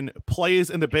Michigan plays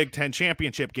in the Big Ten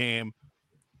championship game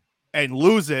and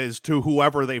loses to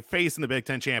whoever they face in the Big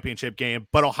Ten championship game,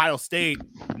 but Ohio State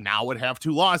now would have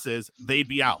 2 losses. They'd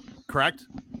be out, correct?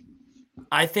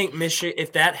 I think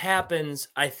if that happens,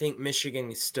 I think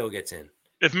Michigan still gets in.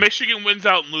 If Michigan wins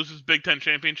out and loses Big Ten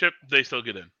championship, they still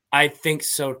get in. I think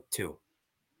so too.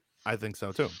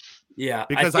 Yeah,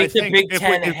 because I think the Big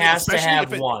Ten has to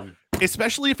have one.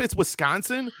 Especially if it's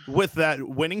Wisconsin with that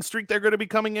winning streak they're going to be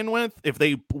coming in with. If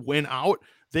they win out,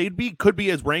 could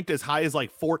be as ranked as high as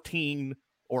like 14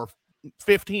 or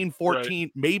 15,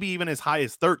 14, maybe even as high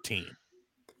as 13.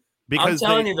 Because I'm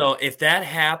telling you though, if that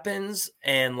happens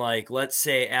and like let's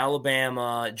say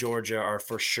Alabama, Georgia are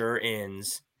for sure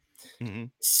ins,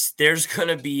 there's going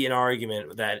to be an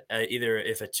argument that either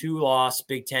if a 2-loss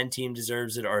Big Ten team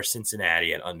deserves it or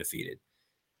Cincinnati at undefeated.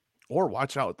 Or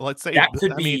watch out. Let's say that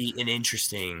could be an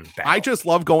interesting battle. I just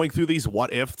love going through these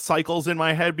what if cycles in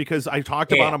my head because I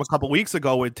talked about them a couple weeks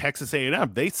ago with Texas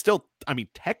A&M. They still,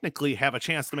 technically have a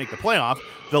chance to make the playoff.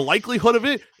 The likelihood of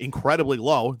it, incredibly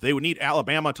low. They would need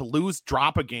Alabama to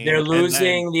drop a game. They're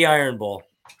losing the Iron Bowl.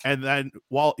 And then,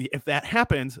 if that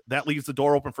happens, that leaves the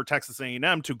door open for Texas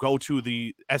A&M to go to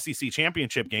the SEC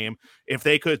championship game. If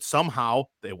they could somehow,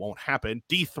 they won't happen,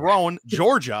 dethrone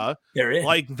Georgia, they're in.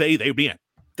 Like they'd be in.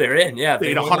 They're in, yeah.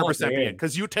 They'd 100% be in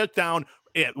because you took down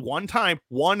at one time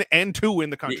 1 and 2 in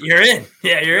the country. You're in.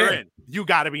 Yeah, you're in. You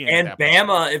got to be in. And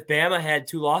Bama, if Bama had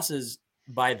 2 losses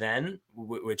by then,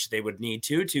 which they would need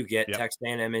to get Texas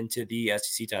A&M into the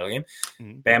SEC title game,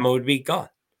 Bama would be gone.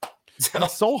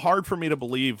 It's so hard for me to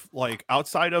believe, like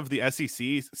outside of the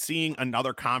SEC, seeing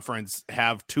another conference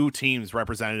have 2 teams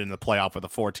represented in the playoff with a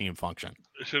 4-team function.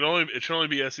 It should only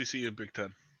be SEC and Big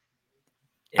Ten.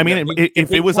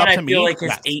 If it was up to me, I feel like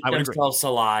it's 8 themselves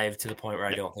alive to the point where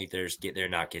I don't think they're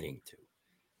not getting to.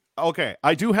 Okay,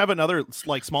 I do have another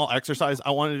small exercise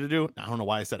I wanted to do. I don't know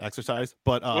why I said exercise,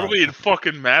 but what are we in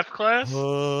fucking math class?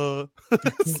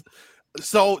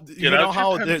 So you know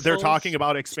how they're talking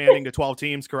about expanding to 12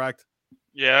 teams, correct?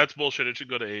 Yeah, that's bullshit. It should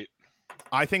go to 8.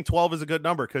 I think 12 is a good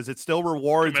number because it still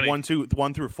rewards 1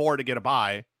 through 4 to get a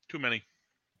bye. Too many.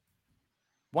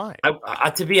 Why?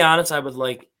 To be honest, I would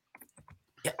like.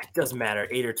 Yeah, it doesn't matter.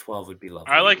 8 or 12 would be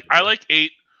lovely. I like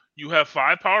 8. You have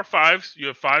 5 Power 5s, you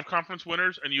have 5 conference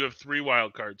winners, and you have 3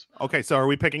 wild cards. Okay, so are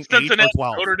we picking 8 or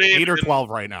 12? 8 or 12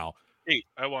 right now? 8.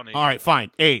 I want 8. All right,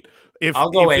 fine. 8. If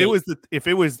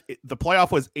it was the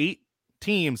playoff was 8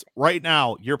 teams right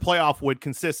now, your playoff would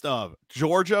consist of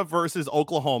Georgia versus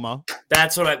Oklahoma.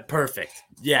 That's perfect.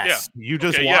 Yes. Yeah. You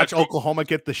just watch Oklahoma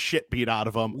get the shit beat out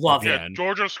of them. Love it. Yeah,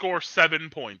 Georgia scores 7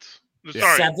 points.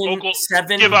 Yeah. Sorry,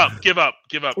 7. Give up.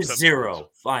 0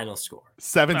 final score.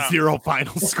 7-0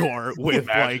 final score with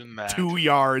 2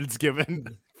 yards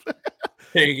given.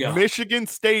 There you go. Michigan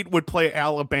State would play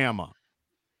Alabama.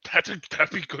 That'd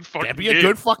be good fucking. That'd be a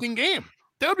good fucking game.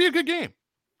 That would be a good game.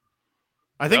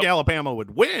 I think Alabama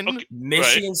would win. Okay.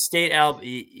 Michigan State,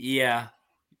 yeah.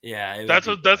 That's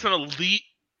an elite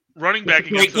running back.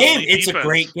 Great game. It's a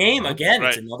great game. Again,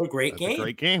 it's another great game.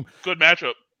 Great game. Good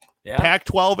matchup. Yeah.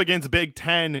 Pac-12 against Big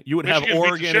Ten. You would have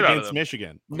Oregon against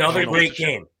Michigan. Another great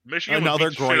game.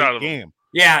 Another great game.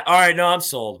 Yeah. All right. No, I'm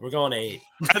sold. We're going 8.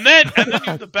 And then you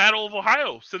have the Battle of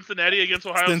Ohio. Cincinnati against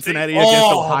Ohio State.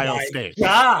 Ohio State.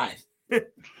 God.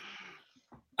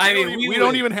 We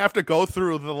don't even have to go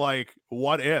through the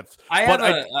what ifs. I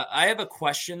have a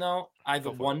question though. I've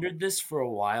wondered this for a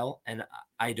while, and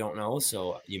I don't know.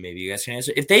 So maybe you guys can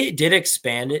answer. If they did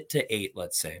expand it to 8,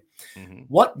 let's say,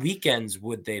 what weekends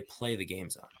would they play the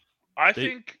games on? I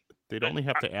think they'd only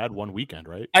have to add 1 weekend,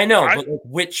 right? I know, but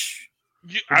which?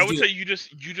 I would say you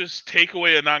just take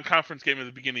away a non-conference game at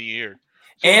the beginning of the year.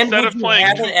 So and instead of playing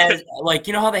have it as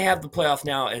how they have the playoff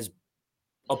now as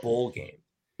a bowl game.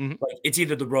 It's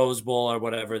either the Rose Bowl or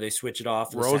whatever. They switch it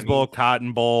off. Rose Bowl,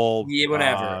 Cotton Bowl,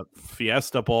 whatever.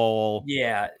 Fiesta Bowl.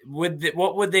 Yeah.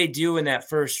 What would they do in that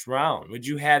first round? Would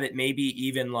you have it maybe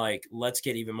even let's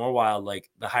get even more wild,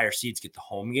 the higher seeds get the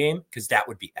home game? Because that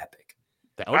would be epic.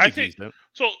 That would be decent.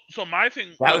 So my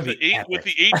thing with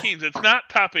the 8 teams, it's not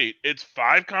top 8. It's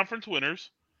 5 conference winners.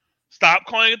 Stop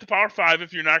calling it the Power 5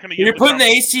 if you're not going to get. You're putting the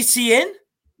ACC in?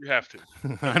 You have to.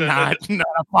 not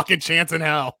a fucking chance in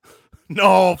hell.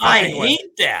 No, I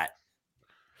hate that.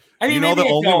 I mean, you know, maybe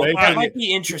the only way that might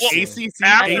be interesting.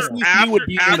 ACC would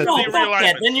be in the fuck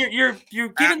that. Then you're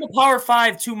giving the Power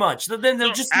 5 too much. Then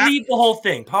they'll just leave the whole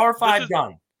thing. Power 5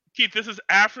 done. Keith, this is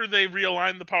after they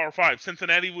realign the Power 5.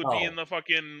 Cincinnati would be in the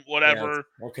fucking whatever.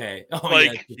 Yeah, okay.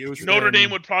 Notre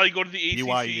Dame would probably go to the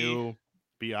ACC.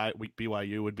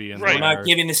 BYU would be in. We're not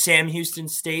giving the Sam Houston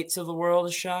States of the world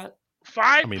a shot.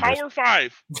 Power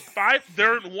 5.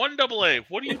 They're in 1AA.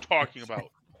 What are you talking about?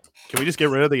 Can we just get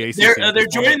rid of the ACC? They're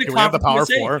joining the Conference Power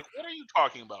USA. 4? What are you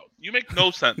talking about? You make no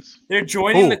sense. They're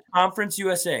joining the Conference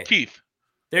USA. Keith.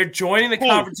 They're joining the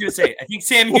Conference USA. I think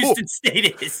Sam Houston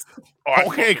State is.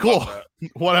 Okay, cool.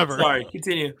 Whatever. Sorry,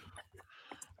 continue.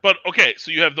 But, okay,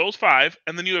 so you have those 5,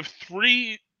 and then you have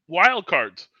 3 wild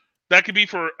cards. That could be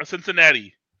for a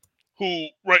Cincinnati, who,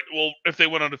 if they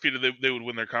went undefeated, they would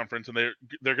win their conference, and they're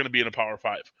going to be in a Power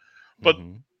 5. But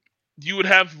you would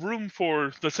have room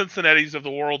for the Cincinnatis of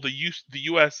the world, the US, the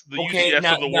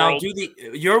UCS of the world.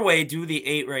 Do your way. Do the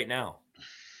 8 right now.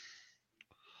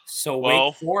 So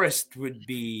Wake Forest would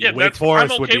be. Yeah, Wake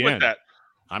Forest I'm okay would be with in. that.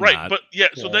 I'm right, not. but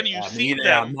so then you seed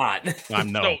them.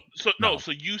 I'm not.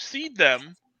 So you seed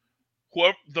them.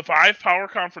 Whoever the 5 power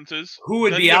conferences, who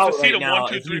would be out right now?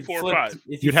 1, 2, 3, 4, 5.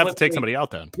 You'd have to take somebody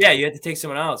out then. Yeah, you have to take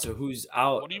someone out. So who's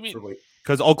out? What do you mean?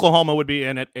 Because Oklahoma would be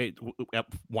in at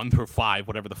 1 through 5,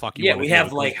 whatever the fuck you want. Yeah, we have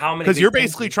how many? Because you're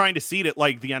basically trying to seed it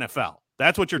like the NFL.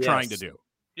 That's what you're trying to do.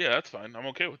 Yeah, that's fine. I'm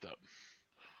okay with that.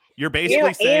 You're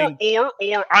basically saying,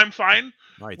 or I'm fine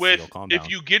with if down.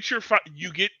 you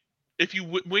get if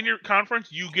you win your conference,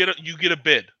 you get a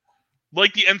bid,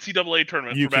 like the NCAA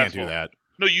tournament. You for can't basketball. do that.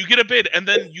 No, you get a bid, and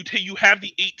then you have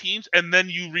the 8 teams, and then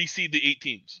you reseed the 8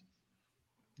 teams.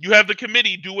 You have the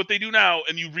committee do what they do now,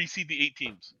 and you reseed the 8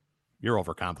 teams. You're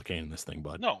overcomplicating this thing,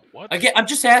 bud. No, what? Again, I'm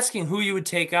just asking who you would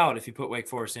take out if you put Wake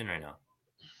Forest in right now.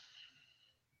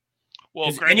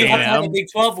 Well, and you have to have a Big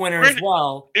 12 winner as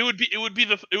well. It would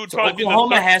so probably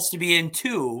Oklahoma be has to be in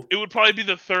 2. It would probably be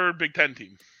the 3rd Big 10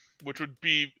 team, which would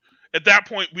be at that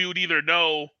point we would either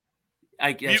know.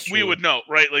 I guess we would know,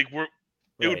 right? Like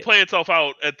it would play itself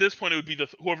out. At this point, it would be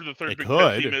whoever the 3rd Big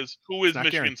 10 team is. Who is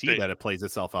Michigan State? That it plays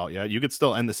itself out. Yeah, you could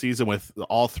still end the season with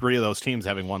all 3 of those teams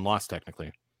having 1 loss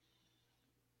technically.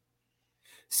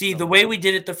 See, the way we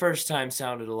did it the first time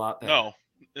sounded a lot better. No,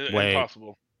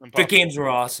 impossible. The games were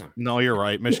awesome. No, you're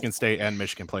right. Michigan State and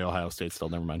Michigan play Ohio State still.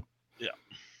 Never mind. Yeah.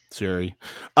 Siri.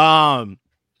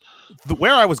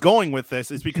 Where I was going with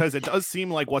this is because it does seem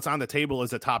like what's on the table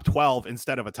is a top 12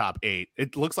 instead of a top 8.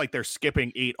 It looks like they're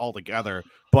skipping 8 altogether,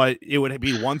 but it would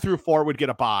be 1 through 4 would get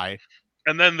a bye.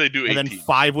 And then they do 18. And then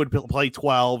 5 would play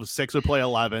 12, 6 would play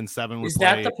 11, 7 would Is play.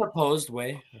 Is that the proposed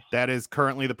way? That is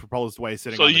currently the proposed way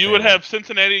sitting so on the you table. would have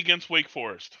Cincinnati against Wake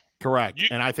Forest. Correct.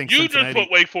 And I think you Cincinnati... just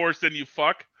put Wake Forest in, you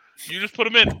fuck. You just put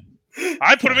them in.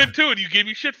 I put them in too, and you gave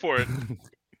me shit for it.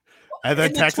 And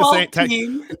then Texas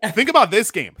A&M. Think about this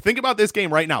game. Think about this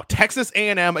game right now. Texas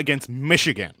A&M against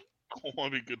Michigan. Oh,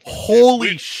 that'd be good.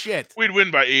 Holy shit! We'd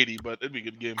win by 80, but it'd be a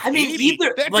good game. I mean, 80?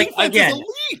 either that like again is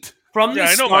elite. From the I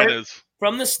know start. mine is.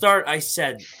 From the start, I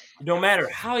said, no matter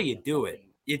how you do it,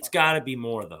 it's got to be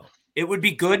more though. It would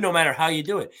be good no matter how you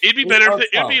do it. It'd be better.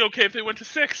 It'd be okay if they went to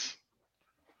 6.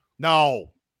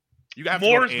 No. You have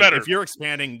more is better. If you're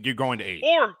expanding, you're going to 8.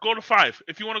 Or go to 5.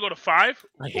 If you want to go to 5,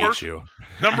 I hate you.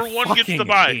 Number 1 gets the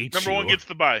bye. Number 1 gets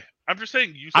the bye. I'm just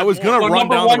saying. I was going to run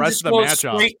down the rest of the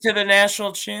matchup. Straight to the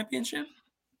national championship.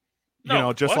 No, you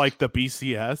know, just like the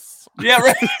BCS. Yeah,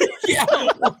 right. Yeah.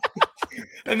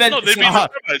 And then to finish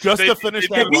that.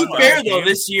 To be fair, though,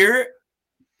 this year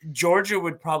Georgia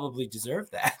would probably deserve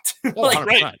that.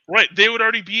 Right. They would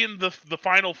already be in the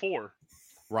Final 4.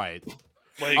 Right.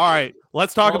 All right,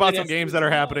 let's talk about some games that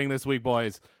are happening this week,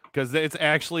 boys, because it's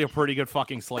actually a pretty good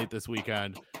fucking slate this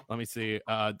weekend. Let me see.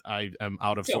 I am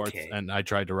out of sorts, and I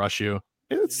tried to rush you.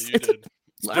 I would say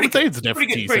it's decent.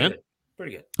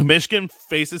 Pretty good. Michigan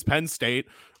faces Penn State.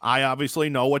 I obviously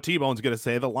know what T-Bone's going to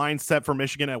say. The line's set for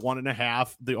Michigan at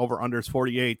 1.5. The over-under is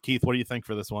 48. Keith, what do you think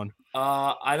for this one?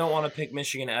 I don't want to pick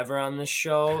Michigan ever on this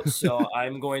show, so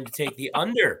I'm going to take the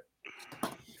under.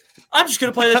 I'm just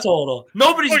going to play the total.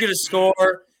 Nobody's going to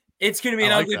score. It's going to be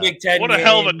an ugly Big Ten What a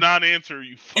hell of a non-answer,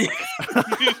 you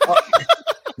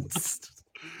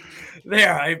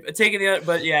There, I'm taking the other,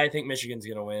 but yeah, I think Michigan's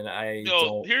going to win.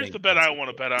 Here's the bet I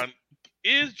want to bet on.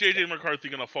 Is J.J. McCarthy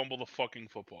going to fumble the fucking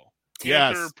football?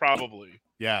 Yes. Answer, probably.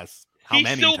 Yes. He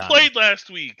still played last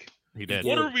week. He did.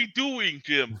 What are we doing,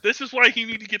 Jim? This is why he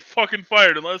needs to get fucking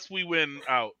fired unless we win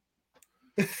out.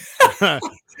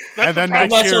 And then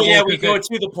next year, we go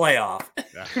to the playoff.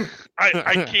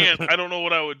 I can't. I don't know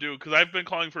what I would do because I've been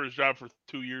calling for his job for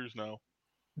 2 years now.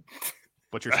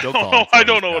 But you're still calling. I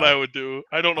don't know what I would do.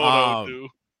 I don't know what I would do.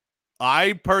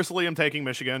 I personally am taking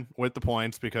Michigan with the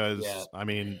points because I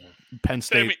mean Penn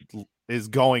State is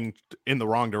going in the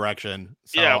wrong direction.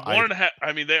 So 1.5.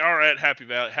 I mean, they are at Happy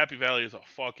Valley. Happy Valley is a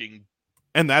fucking.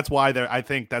 And that's why I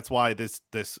think that's why this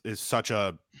is such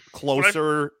a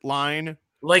closer line.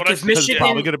 Like if Michigan, it's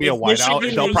probably going to be a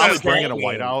whiteout. They'll probably bring in a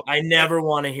whiteout. I never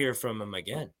want to hear from him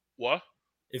again. What?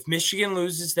 If Michigan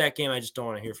loses that game, I just don't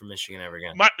want to hear from Michigan ever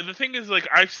again. The thing is, like,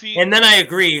 I've seen, and then I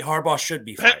agree, Harbaugh should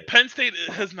be fired. Penn State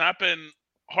has not been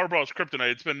Harbaugh's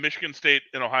kryptonite. It's been Michigan State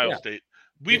and Ohio State.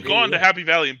 We've gone to Happy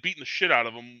Valley and beaten the shit out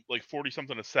of them, like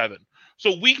 40-something to 7.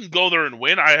 So we can go there and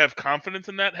win. I have confidence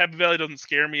in that. Happy Valley doesn't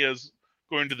scare me as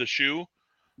going to the shoe.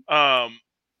 What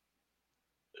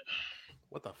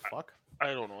the fuck?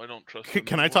 I don't know. I don't trust.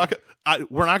 Can I talk?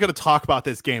 We're not going to talk about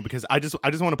this game because I just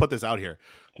want to put this out here.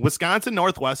 Wisconsin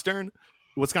Northwestern.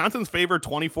 Wisconsin's favored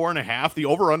 24.5. The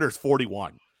over under is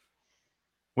 41,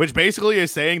 which basically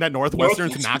is saying that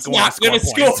Northwestern's not going to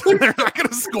score points. They're not going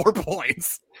to score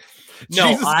points.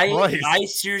 No, I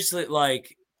seriously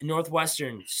like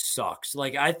Northwestern sucks.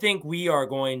 Like I think we are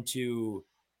going to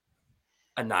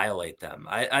annihilate them.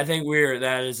 I think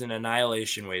that is an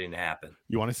annihilation waiting to happen.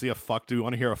 You want to see do you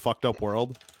want to hear a fucked up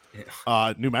world?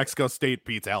 Yeah. New Mexico State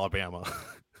beats Alabama.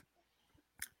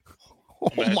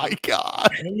 Oh my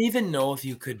god. I don't even know if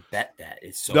you could bet that.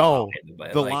 It's so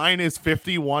high, the line is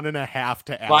 51.5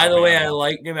 to Alabama. By the way, I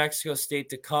like New Mexico State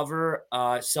to cover.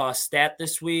 Saw a stat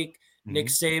this week. Mm-hmm. Nick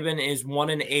Saban is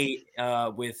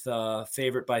 1-8 with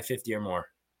favorite by 50 or more.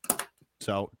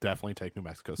 So definitely take New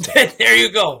Mexico State. There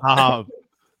you go.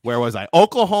 Where was I?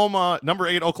 Oklahoma, number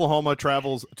 8 Oklahoma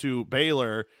travels to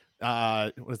Baylor.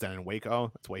 What is that in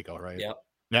Waco? It's Waco, right?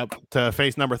 Yep. To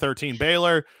face number 13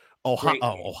 Baylor.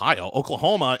 Ohio.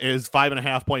 Oklahoma is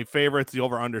 5.5 point favorites. The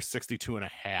over under 62.5.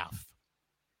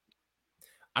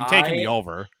 I'm taking the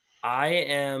over.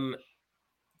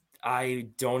 I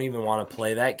don't even want to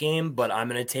play that game, but I'm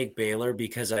going to take Baylor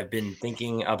because I've been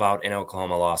thinking about an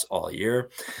Oklahoma loss all year.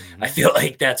 Mm-hmm. I feel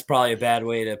like that's probably a bad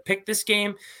way to pick this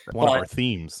game. One of our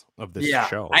themes of this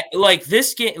show. I like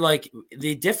this game. Like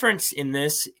the difference in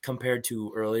this compared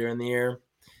to earlier in the year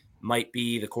might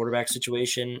be the quarterback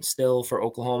situation still for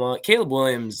Oklahoma. Caleb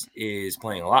Williams is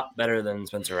playing a lot better than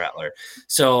Spencer Rattler.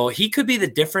 So he could be the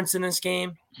difference in this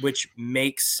game, which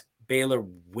makes Baylor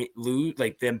lose,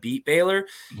 like them beat Baylor.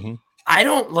 Mm-hmm. I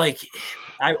don't like.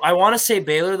 I want to say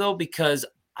Baylor though because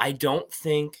I don't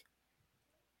think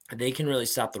they can really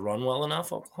stop the run well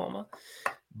enough. Oklahoma,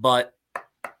 but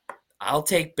I'll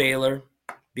take Baylor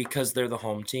because they're the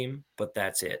home team. But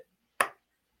that's it.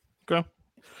 Okay.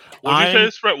 What did you say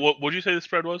the spread? What would you say the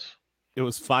spread was? It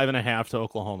was 5.5 to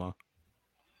Oklahoma.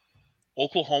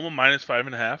 Oklahoma minus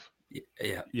 5.5.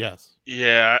 Yeah. Yes.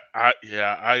 Yeah. I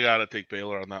gotta take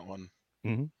Baylor on that one.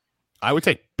 Mm-hmm. I would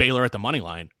take Baylor at the money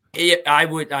line. Yeah, I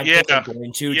would. I'm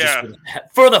going to just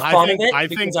for the fun of it. I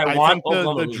think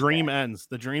the dream ends.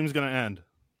 The dream's going to end.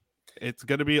 It's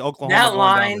going to be Oklahoma. That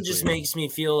line just makes me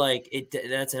feel like it.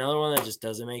 That's another one that just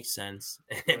doesn't make sense.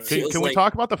 Can we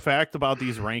talk about the fact about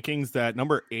these rankings that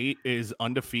number 8 is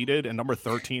undefeated and number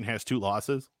 13 has 2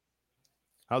 losses?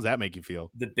 How does that make you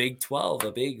feel? The Big 12,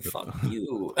 a big fuck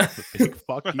you. Big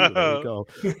fuck you. There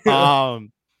you go.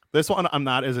 This one I'm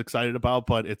not as excited about,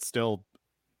 but it still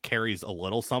carries a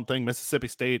little something. Mississippi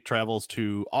State travels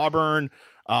to Auburn.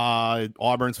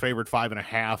 Auburn's favored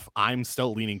 5.5. I'm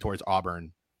still leaning towards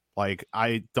Auburn. Like,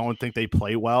 I don't think they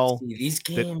play well. See, these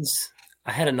games,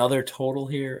 I had another total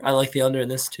here. I like the under in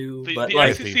this too. The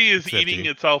like, SEC is 50. Eating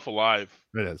itself alive.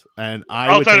 It is. And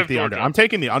I would take the under. I'm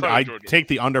taking the under. I take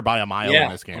the under by a mile in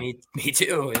this game. Me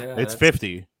too. Yeah, it's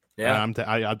 50.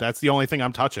 Yeah, that's the only thing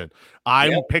I'm touching.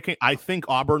 I'm picking. I think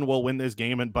Auburn will win this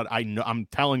game, but I'm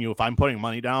telling you, if I'm putting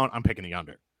money down, I'm picking the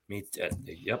under.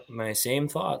 Yep, my same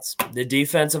thoughts. The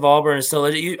defense of Auburn is still.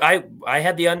 I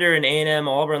had the under in A&M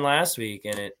Auburn last week,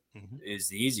 and it is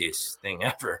the easiest thing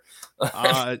ever.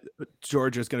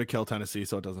 Georgia's going to kill Tennessee,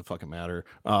 so it doesn't fucking matter.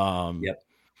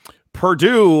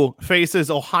 Purdue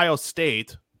faces Ohio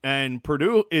State, and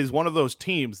Purdue is one of those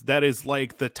teams that is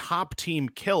like the top team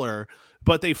killer,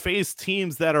 but they face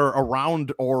teams that are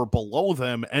around or below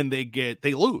them, and they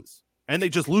lose. And they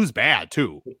just lose bad,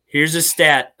 too. Here's a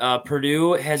stat.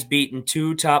 Purdue has beaten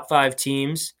 2 top 5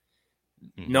 teams.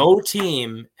 Mm-hmm. No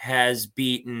team has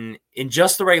beaten in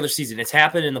just the regular season. It's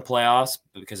happened in the playoffs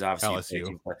because obviously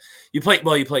you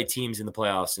play teams in the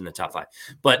playoffs in the top 5.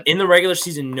 But in the regular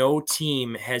season, no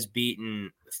team has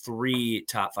beaten 3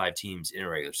 top 5 teams in a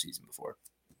regular season before.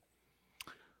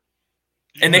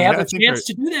 And they have a chance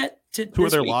to do that. 2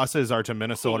 of their losses are to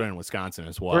Minnesota and Wisconsin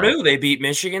as well. Purdue, they beat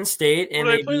Michigan State. And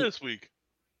Who do they play this week?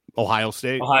 Ohio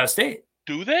State.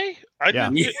 Do they? I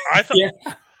thought. Yeah.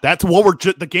 That's what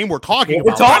the game we're talking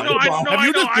about.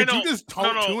 Did you just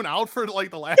tune out for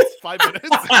like the last 5 minutes?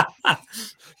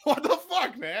 What the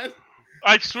fuck, man?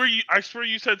 I swear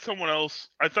you said someone else.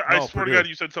 I swear to God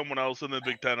you said someone else in the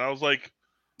Big Ten. I was like,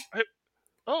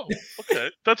 oh, okay.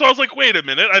 That's why I was like, wait a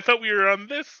minute. I thought we were on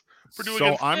this.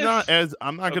 So I'm not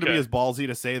going to be as ballsy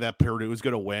to say that Purdue is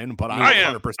going to win, but I'm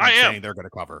 100% saying they're going to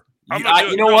cover. You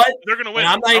know what? They're going to win.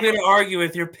 And I'm not even going to argue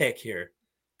with your pick here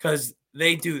because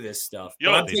they do this stuff.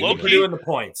 Yo, I'm taking Purdue in the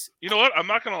points. You know what? I'm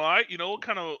not going to lie. You know what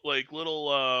kind of like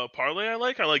little parlay I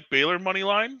like? I like Baylor money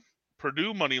line,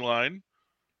 Purdue money line,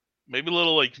 maybe a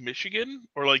little like Michigan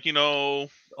or like Oh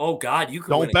God, you could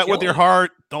don't bet with your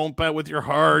heart. Don't bet with your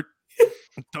heart.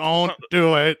 Don't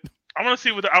do it. I'm gonna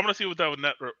see what that would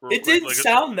net. It didn't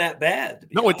sound that bad.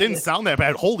 No, it didn't sound that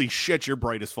bad. Holy shit, you're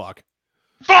bright as fuck.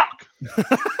 Fuck.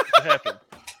 What happened?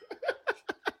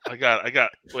 I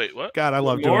got. Wait, what? God, I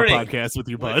love doing podcasts with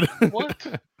you, bud.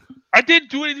 What? I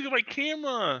didn't do anything to my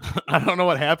camera. I don't know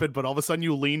what happened, but all of a sudden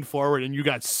you leaned forward and you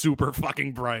got super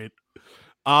fucking bright.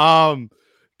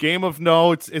 Game of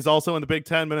notes is also in the Big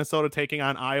Ten. Minnesota taking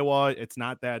on Iowa. It's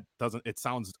not that it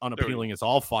sounds unappealing as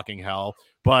all fucking hell,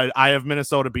 but I have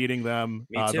Minnesota beating them.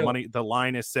 The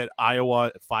line is set Iowa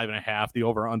at 5.5. The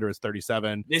over under is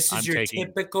 37. This is your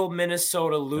typical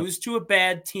Minnesota lose to a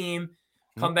bad team,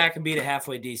 come back and beat a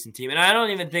halfway decent team. And I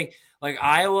don't even think like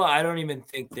Iowa. I don't even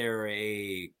think they're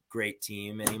a great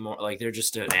team anymore. Like they're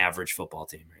just an average football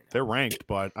team right now. They're ranked,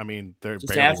 but I mean they're just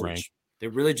barely average. Ranked. They're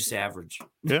really just average.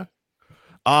 Yeah.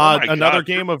 Another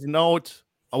game of note.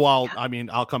 Well, I mean,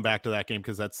 I'll come back to that game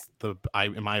because that's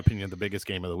in my opinion, the biggest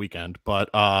game of the weekend. But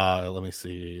let me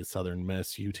see: Southern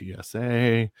Miss,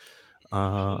 UTSA,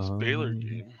 Baylor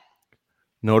game.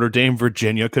 Notre Dame,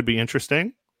 Virginia could be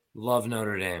interesting. Love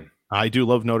Notre Dame. I do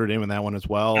love Notre Dame in that one as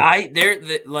well. I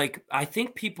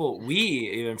think we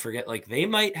even forget like they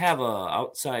might have a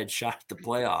outside shot at the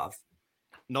playoff.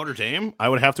 Notre Dame, I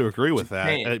would have to agree with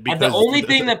that. Because the only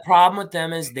the problem with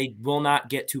them is they will not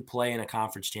get to play in a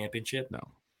conference championship. No,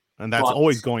 and that's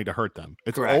always going to hurt them.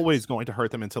 It's always going to hurt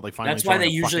them until they finally. That's why they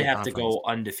usually have to go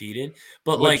undefeated.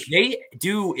 But like they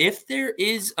do, if there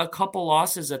is a couple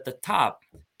losses at the top,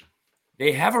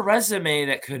 they have a resume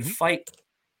that could fight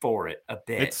for it a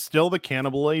bit. It's still the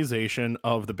cannibalization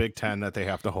of the Big Ten that they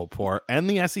have to hope for, and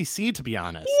the SEC. To be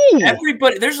honest,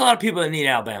 there's a lot of people that need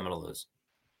Alabama to lose.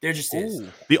 There just is.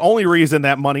 The only reason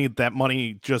that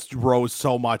money just rose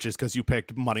so much is because you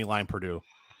picked Moneyline Purdue,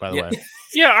 by the way.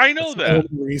 Yeah, I know that. The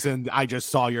only reason I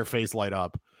just saw your face light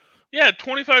up. Yeah,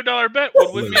 $25 bet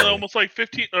would win me almost like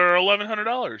 $1,500 or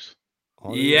 $1,100.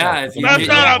 Yeah, that's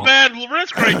not a bad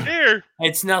risk right there.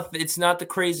 It's not the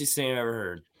craziest thing I've ever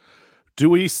heard. Do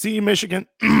we see Michigan?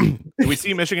 Do we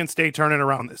see Michigan State turning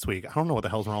around this week? I don't know what the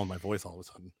hell's wrong with my voice all of a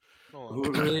sudden.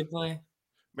 Who do they play?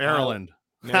 Maryland.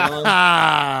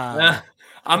 I'm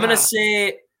gonna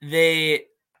say they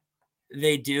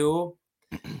do,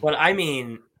 but I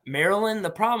mean Maryland.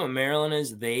 The problem with Maryland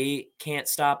is they can't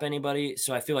stop anybody.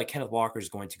 So I feel like Kenneth Walker is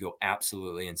going to go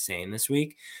absolutely insane this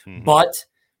week. Mm-hmm. But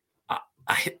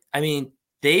I mean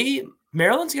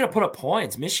Maryland's gonna put up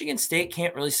points. Michigan State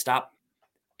can't really stop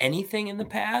anything in the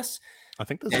pass. I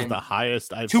think this is the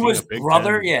highest I've seen. Tua's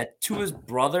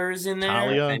brothers in there.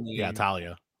 Talia.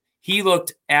 Talia. He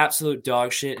looked absolute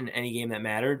dog shit in any game that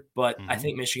mattered, but I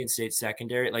think Michigan State's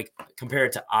secondary, like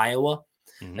compared to Iowa,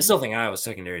 I still think Iowa's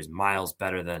secondary is miles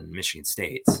better than Michigan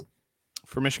State's.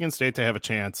 For Michigan State to have a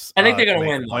chance, I think they're going to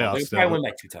win. They probably win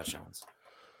by 2 touchdowns.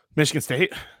 Michigan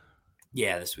State?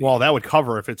 Yeah, this week. Well, that would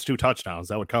cover if it's 2 touchdowns.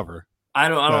 That would cover. I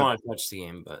don't want to touch the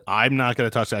game, but I'm not going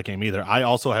to touch that game either. I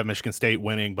also have Michigan State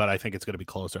winning, but I think it's going to be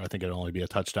closer. I think it'll only be a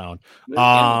touchdown.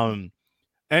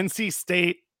 NC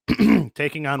State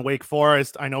taking on Wake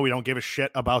Forest. I know we don't give a shit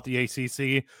about the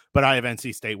ACC, but I have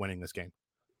NC State winning this game.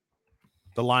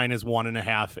 The line is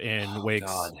 1.5 in Wake's.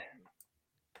 God.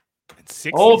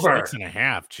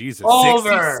 66.5. Jesus.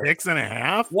 Over.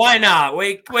 66.5. Why not?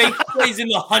 Wake plays in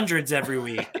the hundreds every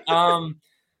week.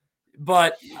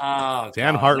 But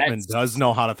Dan Hartman does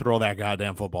know how to throw that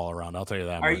goddamn football around. I'll tell you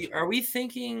that. Are we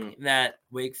thinking that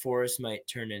Wake Forest might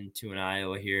turn into an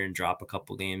Iowa here and drop a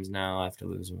couple games now after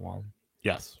losing one?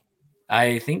 Yes,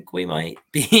 I think we might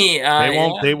be.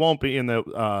 They won't be in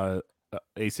the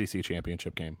ACC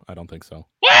championship game. I don't think so.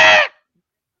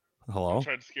 Hello. I'm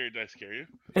trying to scare you. Did I scare you?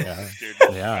 Yeah.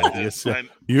 Yeah.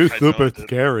 You're super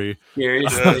scary.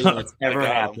 Scariest thing that's ever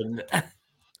happened.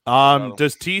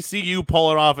 Does TCU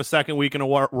pull it off a second week in a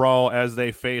row as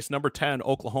they face number 10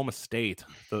 Oklahoma State?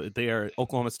 So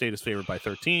Oklahoma State is favored by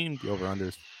 13. The over/under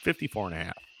is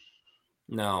 54.5.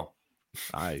 No,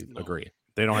 I agree.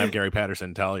 They don't have Gary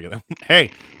Patterson telling them,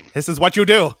 "Hey, this is what you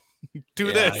do.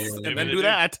 Do this and then do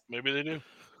that." Maybe they do.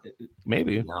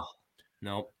 Maybe.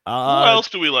 No. What else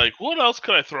do we like? What else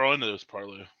could I throw into this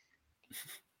parlay?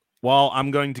 Well, I'm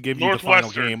going to give you the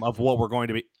final game of what we're going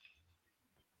to be.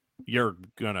 You're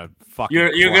gonna fucking.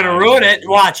 You're gonna ruin it.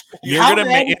 Watch.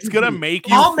 It's gonna make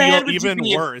you feel even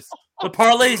worse. The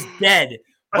parlay's dead.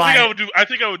 I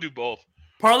think I would do both.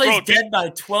 Parlay's dead by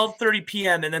 12:30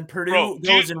 p.m. and then Purdue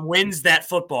goes and wins that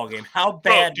football game. How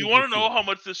bad? Do you want to know how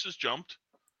much this has jumped?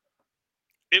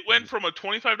 It went from a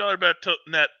 $25 bet to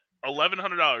net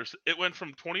 $1,100. It went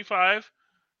from $25.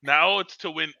 Now it's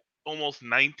to win almost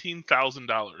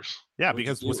 $19,000. Yeah,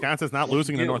 because Wisconsin's not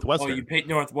losing to Northwestern. Oh, you picked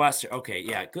Northwestern. Okay,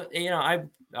 yeah, good. All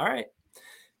right.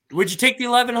 Would you take the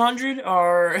 1,100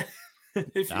 or?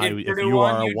 If you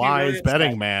are a wise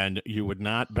betting man, you would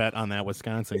not bet on that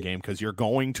Wisconsin game because you're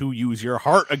going to use your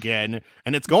heart again,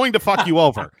 and it's going to fuck you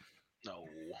over. No.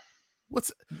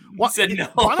 What? Said no.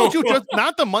 Why don't you just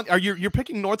not the money? You're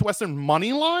picking Northwestern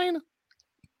money line?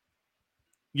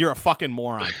 You're a fucking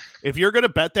moron. If you're gonna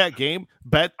bet that game,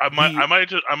 I might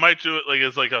do it like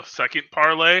as like a second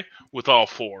parlay with all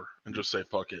four and just say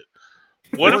fuck it.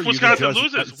 What if Wisconsin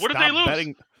loses? What if they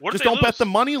lose? Just don't bet the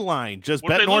money line. Just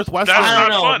bet Northwestern. I don't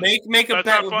know. Make a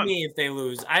bet with me if they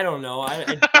lose. I don't know.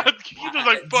 He was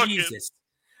like, fuck Jesus.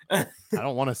 I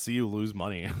don't want to see you lose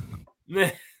money.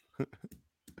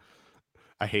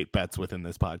 I hate bets within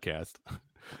this podcast.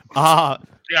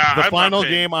 The final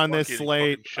game on this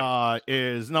slate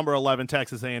is number 11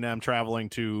 Texas A&M traveling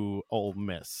to Ole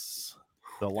Miss.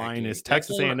 The line is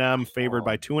Texas A&M favored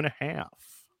by 2.5.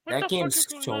 That game's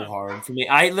so hard for me.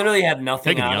 I literally have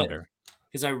nothing on it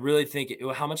because I really think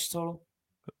how much total?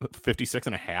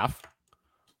 56.5.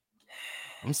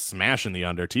 I'm smashing the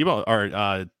under. Tebow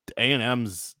or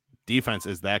A&M's defense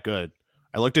is that good.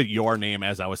 I looked at your name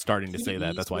as I was starting to say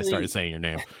that. That's why I started saying your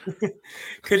name.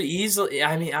 Could easily.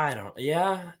 I mean, I don't.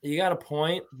 Yeah, you got a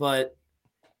point, but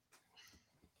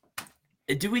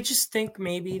do we just think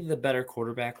maybe the better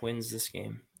quarterback wins this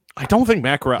game? I don't think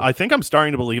Matt Corral. I think I'm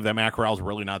starting to believe that Matt Corral is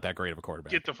really not that great of a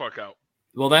quarterback. Get the fuck out.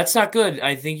 Well, that's not good.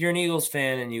 I think you're an Eagles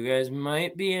fan, and you guys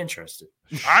might be interested.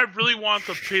 I really want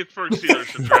the Pittsburgh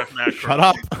Steelers to draft Matt Corral. Shut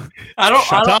up.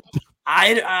 Shut up.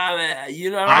 I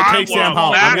take Sam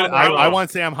Howell. I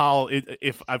want Sam Howell.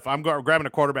 If I'm grabbing a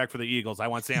quarterback for the Eagles, I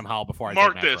want Sam Howell before I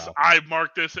mark this. I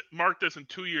mark this in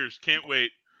 2 years. Can't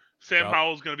wait. Sam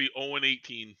Howell's going to be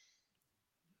 0-18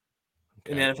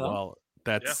 in the NFL. Well,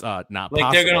 that's not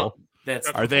possible.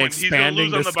 Are they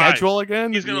expanding the schedule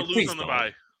again? He's going to lose on the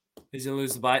bye. He's going to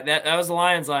lose the bye. That was the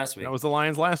Lions last week. That was the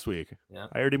Lions last week. Yeah.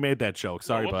 I already made that joke.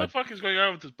 Sorry, bud. What the fuck is going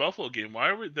on with this Buffalo game? Why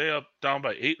are they up down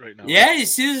by 8 right now? Yeah, you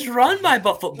see this run by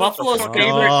Buffalo. Buffalo's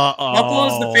favorite.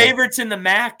 Buffalo's the favorites in the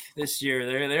MAC this year.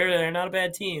 They're not a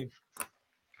bad team.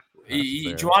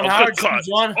 Juwan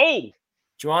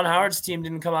Howard's team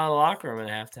didn't come out of the locker room at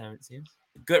halftime, it seems.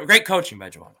 Great coaching by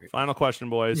Juwan. Final question,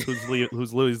 boys.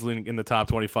 Who's losing in the top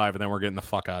 25, and then we're getting the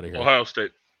fuck out of here. Ohio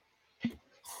State.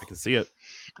 I can see it.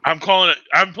 I'm calling it.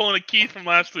 I'm pulling a key from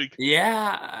last week.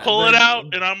 Yeah. Pull it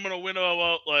out, and I'm going to win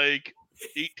about like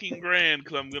 $18,000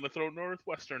 because I'm going to throw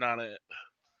Northwestern on it.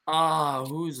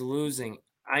 Who's losing?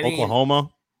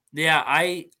 Oklahoma? Yeah,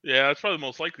 that's probably the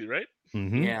most likely, right?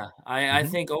 Mm-hmm. Yeah, I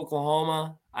think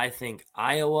Oklahoma. I think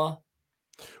Iowa.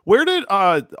 Where did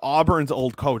Auburn's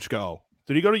old coach go?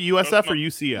 Did he go to USF or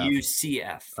UCF?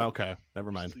 UCF. Okay,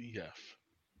 never mind.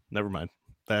 Never mind.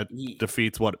 That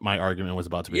defeats what my argument was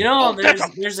about to be.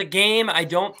 There's a game. I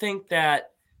don't think that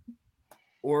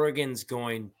Oregon's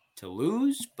going to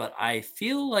lose, but I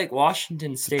feel like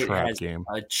Washington State has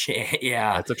a chance.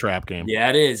 Yeah, it's a trap game. Yeah,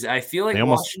 it is. I feel like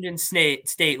Washington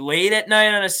State late at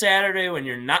night on a Saturday when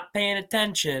you're not paying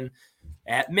attention.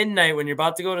 At midnight, when you're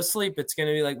about to go to sleep, it's going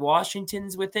to be like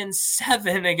Washington's within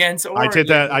 7 against Oregon. I did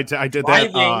that. I did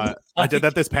that. I did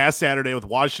that this past Saturday with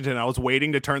Washington. I was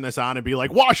waiting to turn this on and be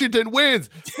like, Washington wins.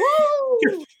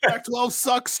 Woo! Pac-12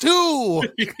 sucks too.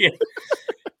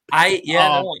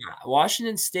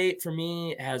 Washington State for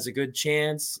me has a good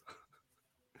chance.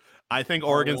 I think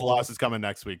Oregon's loss is coming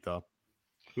next week, though.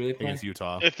 Really against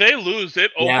Utah. If they lose, it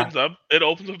opens up the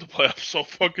playoffs so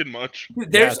fucking much.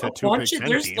 There's a bunch of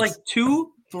there's teams. Like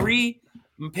 2, 3,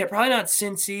 probably not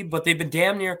Cincy, but they've been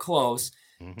damn near close.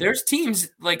 Mm-hmm. There's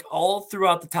teams like all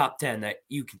throughout the top 10 that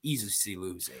you can easily see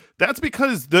losing. That's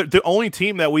because the only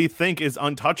team that we think is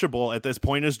untouchable at this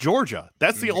point is Georgia.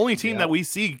 That's the only team that we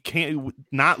see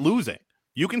not losing.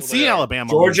 You can see Alabama,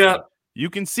 Georgia. losing. You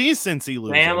can see Cincy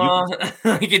losing. Bama,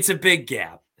 like it's a big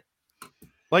gap.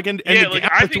 Like and the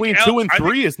gap between 2 and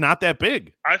 3 is not that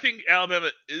big. I think Alabama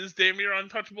is damn near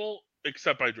untouchable,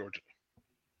 except by Georgia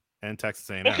and Texas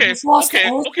A&M. Okay.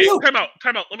 Time out.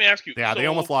 Let me ask you. Yeah, they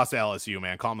almost lost to LSU,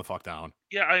 man. Calm the fuck down.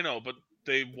 Yeah, I know, but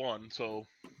they won, so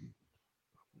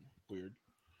weird.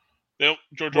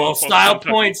 Style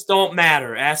points don't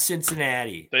matter. Ask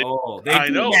Cincinnati. They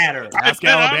do matter. Ask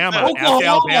Alabama.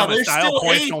 Oklahoma, they're still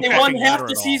 8th. They won half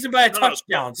the season by a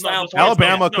touchdown.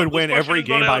 Alabama could win every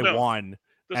game by 1,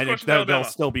 and they'll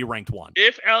still be ranked 1.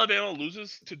 If Alabama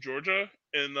loses to Georgia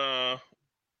in the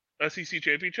SEC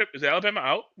championship, is Alabama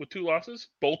out with 2 losses,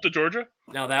 both to Georgia?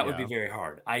 Now that would be very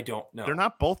hard. I don't know. They're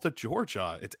not both to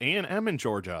Georgia. It's A&M in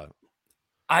Georgia.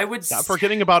 I would not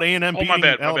forgetting about A&M beating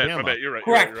Alabama. My bad. You're right.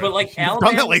 Correct, right. But like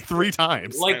Alabama, done that like 3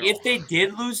 times. Like if they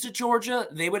did lose to Georgia,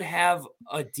 they would have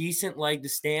a decent leg to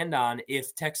stand on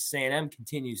if Texas A&M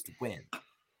continues to win.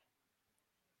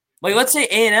 Like let's say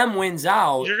A&M wins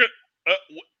out.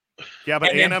 Yeah,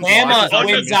 but A&M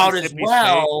wins out as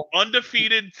well.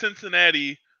 Undefeated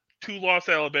Cincinnati, 2-loss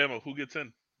Alabama. Who gets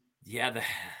in? Yeah,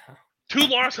 2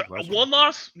 loss, 1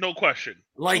 loss, no question.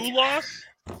 Like 2 loss.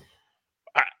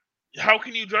 How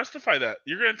can you justify that?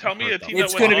 You're going to tell me a team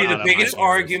it's going to be the biggest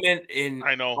argument in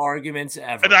arguments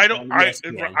ever. And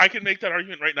I can make that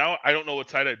argument right now. I don't know what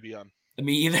side I'd be on.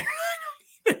 Me either.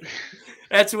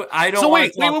 That's what I don't. So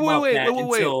wait. With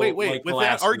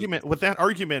that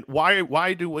argument,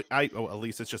 why do at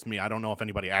least it's just me. I don't know if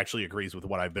anybody actually agrees with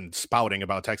what I've been spouting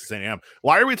about Texas A&M.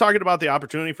 Why are we talking about the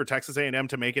opportunity for Texas A&M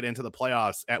to make it into the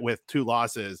playoffs with 2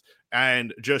 losses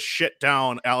and just shit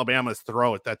down Alabama's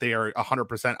throat that they are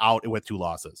 100% out with 2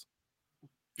 losses?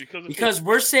 Because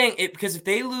we're saying it. Because if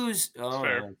they lose,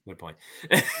 fair. Good point.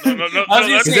 No,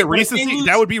 is it recency?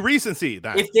 That would be recency.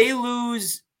 Then. If they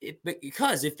lose.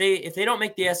 Because if they don't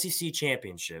make the SEC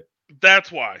championship,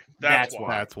 that's why. That's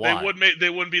why they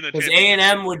wouldn't be in the because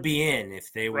A&M would be in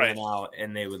if they went out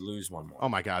and they would lose 1 more. Oh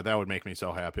my god, that would make me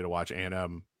so happy to watch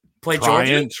A&M play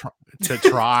Georgia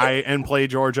try and play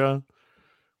Georgia.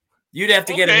 You'd have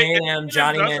to get an A&M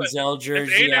Johnny Manziel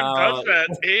jersey. If A&M does that,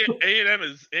 A&M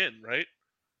is in, right?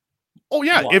 Oh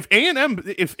yeah, if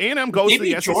A&M goes to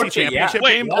the SEC championship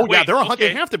game,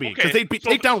 they have to be because they'd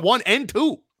take down 1 and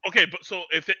 2. Okay, but so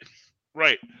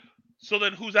so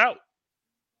then who's out?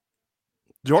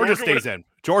 Georgia stays in.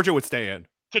 Georgia would stay in.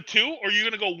 To 2, or are you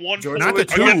going to go 1? Not the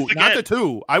 2. Not the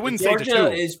 2. I wouldn't say to 2.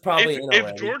 Georgia is probably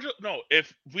if Georgia. No,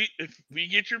 if we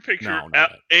get your picture,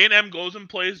 A&M goes and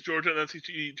plays Georgia in the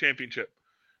SEC championship.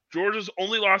 Georgia's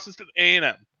only losses to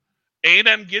A&M.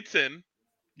 A&M gets in.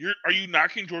 Are you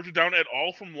knocking Georgia down at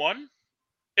all from 1?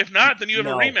 If not, then you have a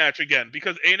rematch again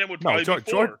because A&M would probably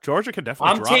be 4. Georgia could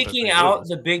definitely. I'm taking out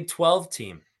the Big 12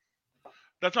 team.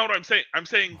 That's not what I'm saying. I'm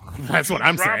saying that's what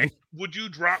I'm saying. Would you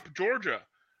drop Georgia?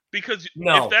 Because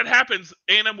if that happens,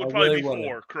 A&M would probably be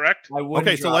 4. Correct?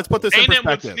 Okay, so let's put this in perspective.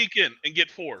 A&M would sneak in and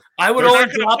get 4. I would only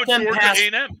drop them past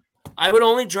A&M. I would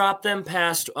only drop them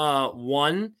past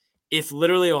 1 if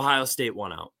literally Ohio State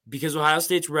won out, because Ohio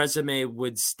State's resume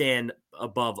would stand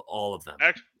above all of them.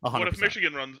 Actually, what if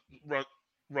Michigan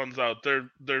runs out? The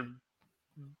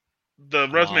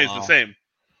resume is the same.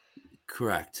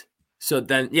 Correct. So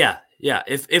then, yeah.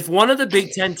 If one of the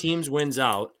Big Ten teams wins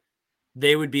out,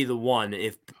 they would be the one.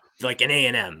 If like an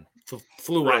A&M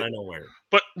flew out of nowhere.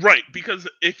 But because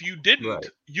if you didn't,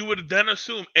 you would then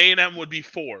assume A&M would be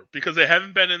 4 because they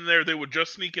haven't been in there. They would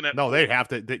just sneak in at. No, they'd have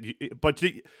to. But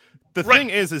the thing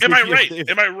is am I right?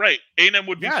 Am I right? A&M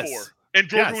would be 4. And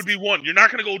Georgia would be 1. You're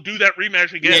not going to go do that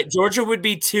rematch again. Yeah, Georgia would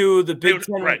be 2. The Big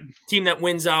Ten team that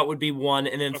wins out would be 1.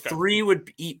 And then 3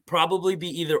 would probably be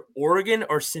either Oregon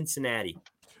or Cincinnati.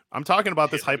 I'm talking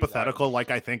about this hypothetical like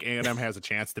I think A&M has a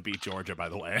chance to beat Georgia, by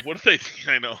the way. What if they –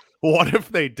 I know. What if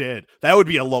they did? That would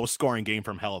be a low-scoring game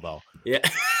from hell, though. Yeah.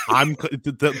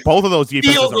 Both of those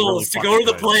defenses Field goals are really to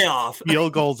go to the playoff.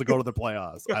 Field goals to go to the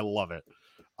playoffs. I love it.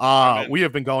 We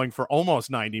have been going for almost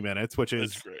 90 minutes, which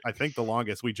is, I think, the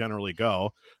longest we generally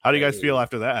go. How do you guys feel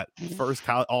after that? First,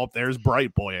 there's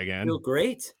Bright Boy again. Feel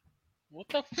great. What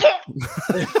the fuck?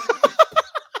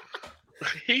 I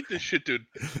hate this shit, dude.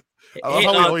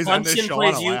 Clemson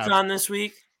plays UConn this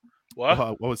week. What?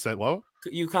 What was that? What?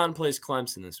 UConn plays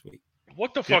Clemson this week.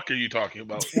 What the fuck are you talking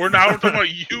about? We're talking about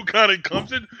UConn and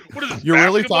Clemson? What is this? You're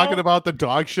really talking about the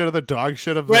dog shit of the dog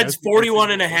shit of Red's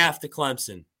 41.5 to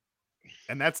Clemson.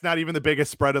 And that's not even the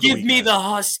biggest spread of the weekend. Give me the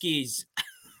Huskies.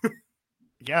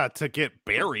 Yeah, to get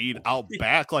buried out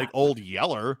back like old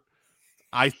Yeller.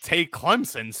 I take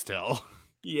Clemson still.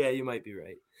 Yeah, you might be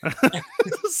right.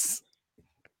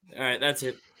 All right, that's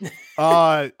it.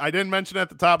 I didn't mention it at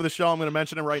the top of the show. I'm going to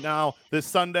mention it right now. This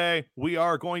Sunday, we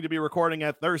are going to be recording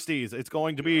at Thirsties. It's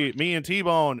going to be me and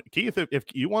T-Bone. Keith, if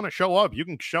you want to show up, you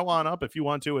can show on up if you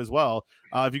want to as well.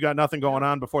 If you got nothing going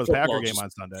on before the Packer game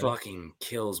on Sunday. Fucking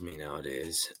kills me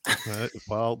nowadays.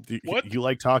 Well, you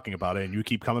like talking about it, and you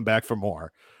keep coming back for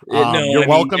more. No, you're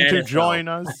welcome to join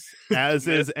us, as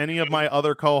is any of my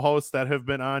other co-hosts that have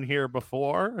been on here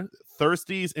before.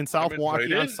 Thirsties in South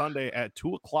Milwaukee on Sunday at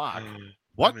 2:00.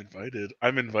 What?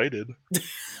 I'm invited.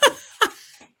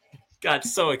 Got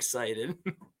so excited.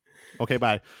 Okay,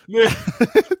 bye.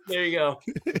 There you go.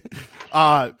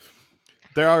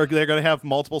 They're going to have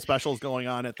multiple specials going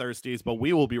on at Thirsties, but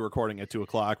we will be recording at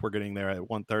 2:00. We're getting there at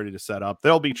 1:30 to set up.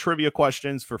 There'll be trivia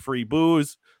questions for free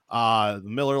booze. The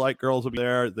Miller Lite girls will be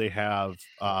there. They have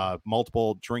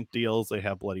multiple drink deals. They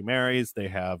have Bloody Marys. They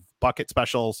have bucket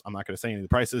specials. I'm not going to say any of the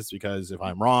prices because if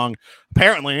I'm wrong,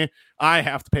 apparently I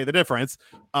have to pay the difference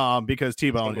because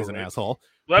T-Bone is an asshole.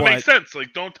 Well, that makes sense.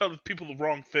 Like, don't tell the people the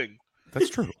wrong thing. That's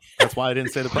true. That's why I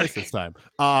didn't say the price this time.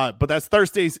 But that's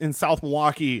Thursdays in South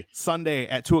Milwaukee, Sunday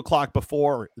at 2:00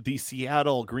 before the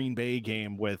Seattle Green Bay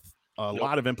game with a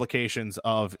lot of implications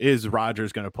of, is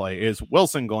Rodgers going to play? Is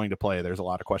Wilson going to play? There's a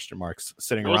lot of question marks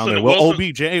sitting around there. Will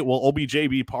OBJ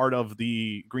be part of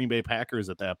the Green Bay Packers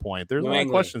at that point? There's a lot of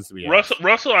questions to be asked.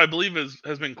 Russell, I believe,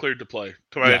 has been cleared to play,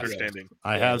 to my understanding.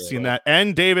 I have seen that.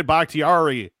 And David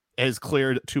Bakhtiari is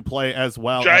cleared to play as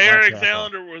well. Jair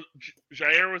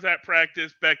was at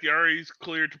practice. Bakhtiari's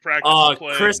cleared to practice. To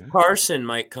play. Chris Carson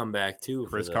might come back too.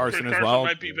 Chris Carson as well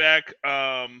might be back.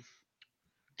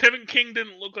 Tevin King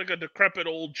didn't look like a decrepit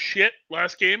old shit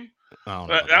last game.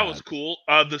 That was cool.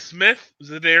 The Smith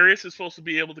Za'Darius is supposed to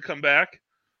be able to come back.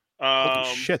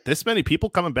 Holy shit! This many people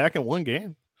coming back in one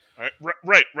game.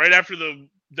 Right after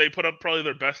they put up probably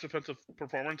their best defensive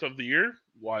performance of the year.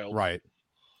 Wild. Right.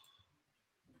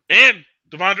 And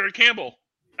Devondre Campbell,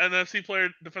 NFC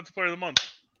Defensive Player of the Month.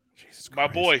 Jesus Christ. My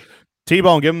boy.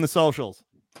 T-Bone, give him the socials.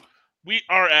 We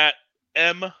are at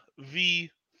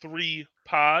MV3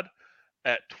 Pod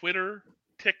at Twitter,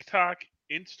 TikTok,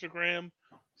 Instagram,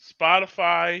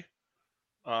 Spotify,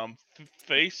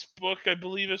 Facebook, I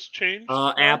believe has changed.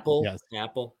 Apple. Yes.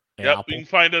 Apple. Yep, you can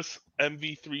find us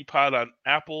MV3 Pod on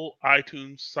Apple,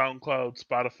 iTunes, SoundCloud,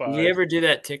 Spotify. Did you ever do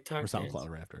that TikTok? Or SoundCloud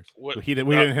Raptors. We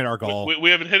didn't hit our goal. We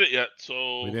haven't hit it yet,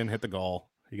 so we didn't hit the goal.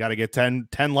 You got to get 10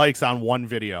 likes on one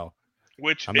video.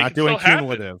 Which I'm not doing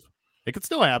cumulative. Happen. It could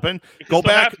still happen. Go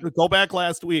back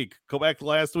last week.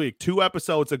 2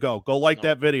 episodes ago. Go like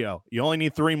that video. You only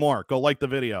need 3 more. Go like the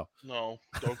video. No,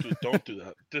 don't do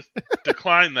that. Just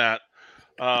decline that.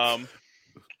 But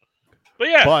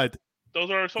those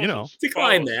are our socials.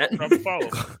 Decline that. Drop a follow.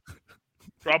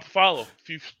 Drop a follow. If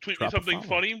you tweet me something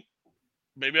funny,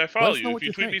 maybe I follow you. If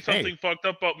you tweet me something fucked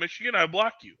up about Michigan, I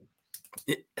block you.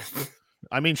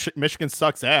 I mean, Michigan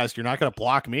sucks ass. You're not going to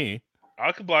block me.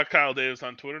 I can block Kyle Davis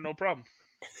on Twitter, no problem.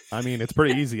 I mean, it's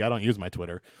pretty easy. I don't use my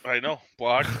Twitter. I know.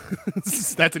 Block.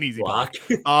 That's an easy block.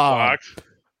 Block.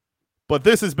 But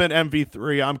this has been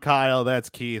MV3. I'm Kyle. That's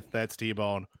Keith. That's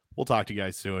T-Bone. We'll talk to you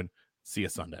guys soon. See you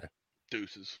Sunday.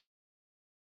 Deuces.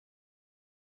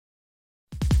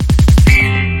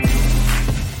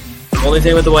 Only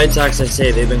thing with the White Sox, I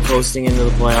say they've been coasting into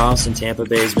the playoffs, and Tampa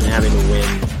Bay's been having to win.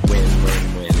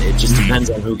 It just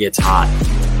depends on who gets hot.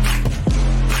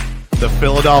 The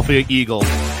Philadelphia Eagles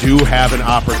do have an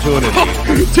opportunity.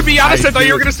 To be honest, I thought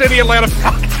you were going to say the Atlanta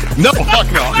Falcons. No,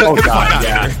 fuck no. Oh god,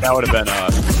 yeah, that would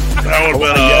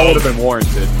have been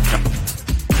warranted.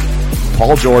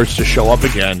 Paul George to show up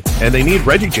again, and they need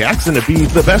Reggie Jackson to be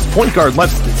the best point guard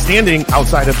left standing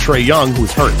outside of Trae Young,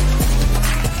 who's hurt.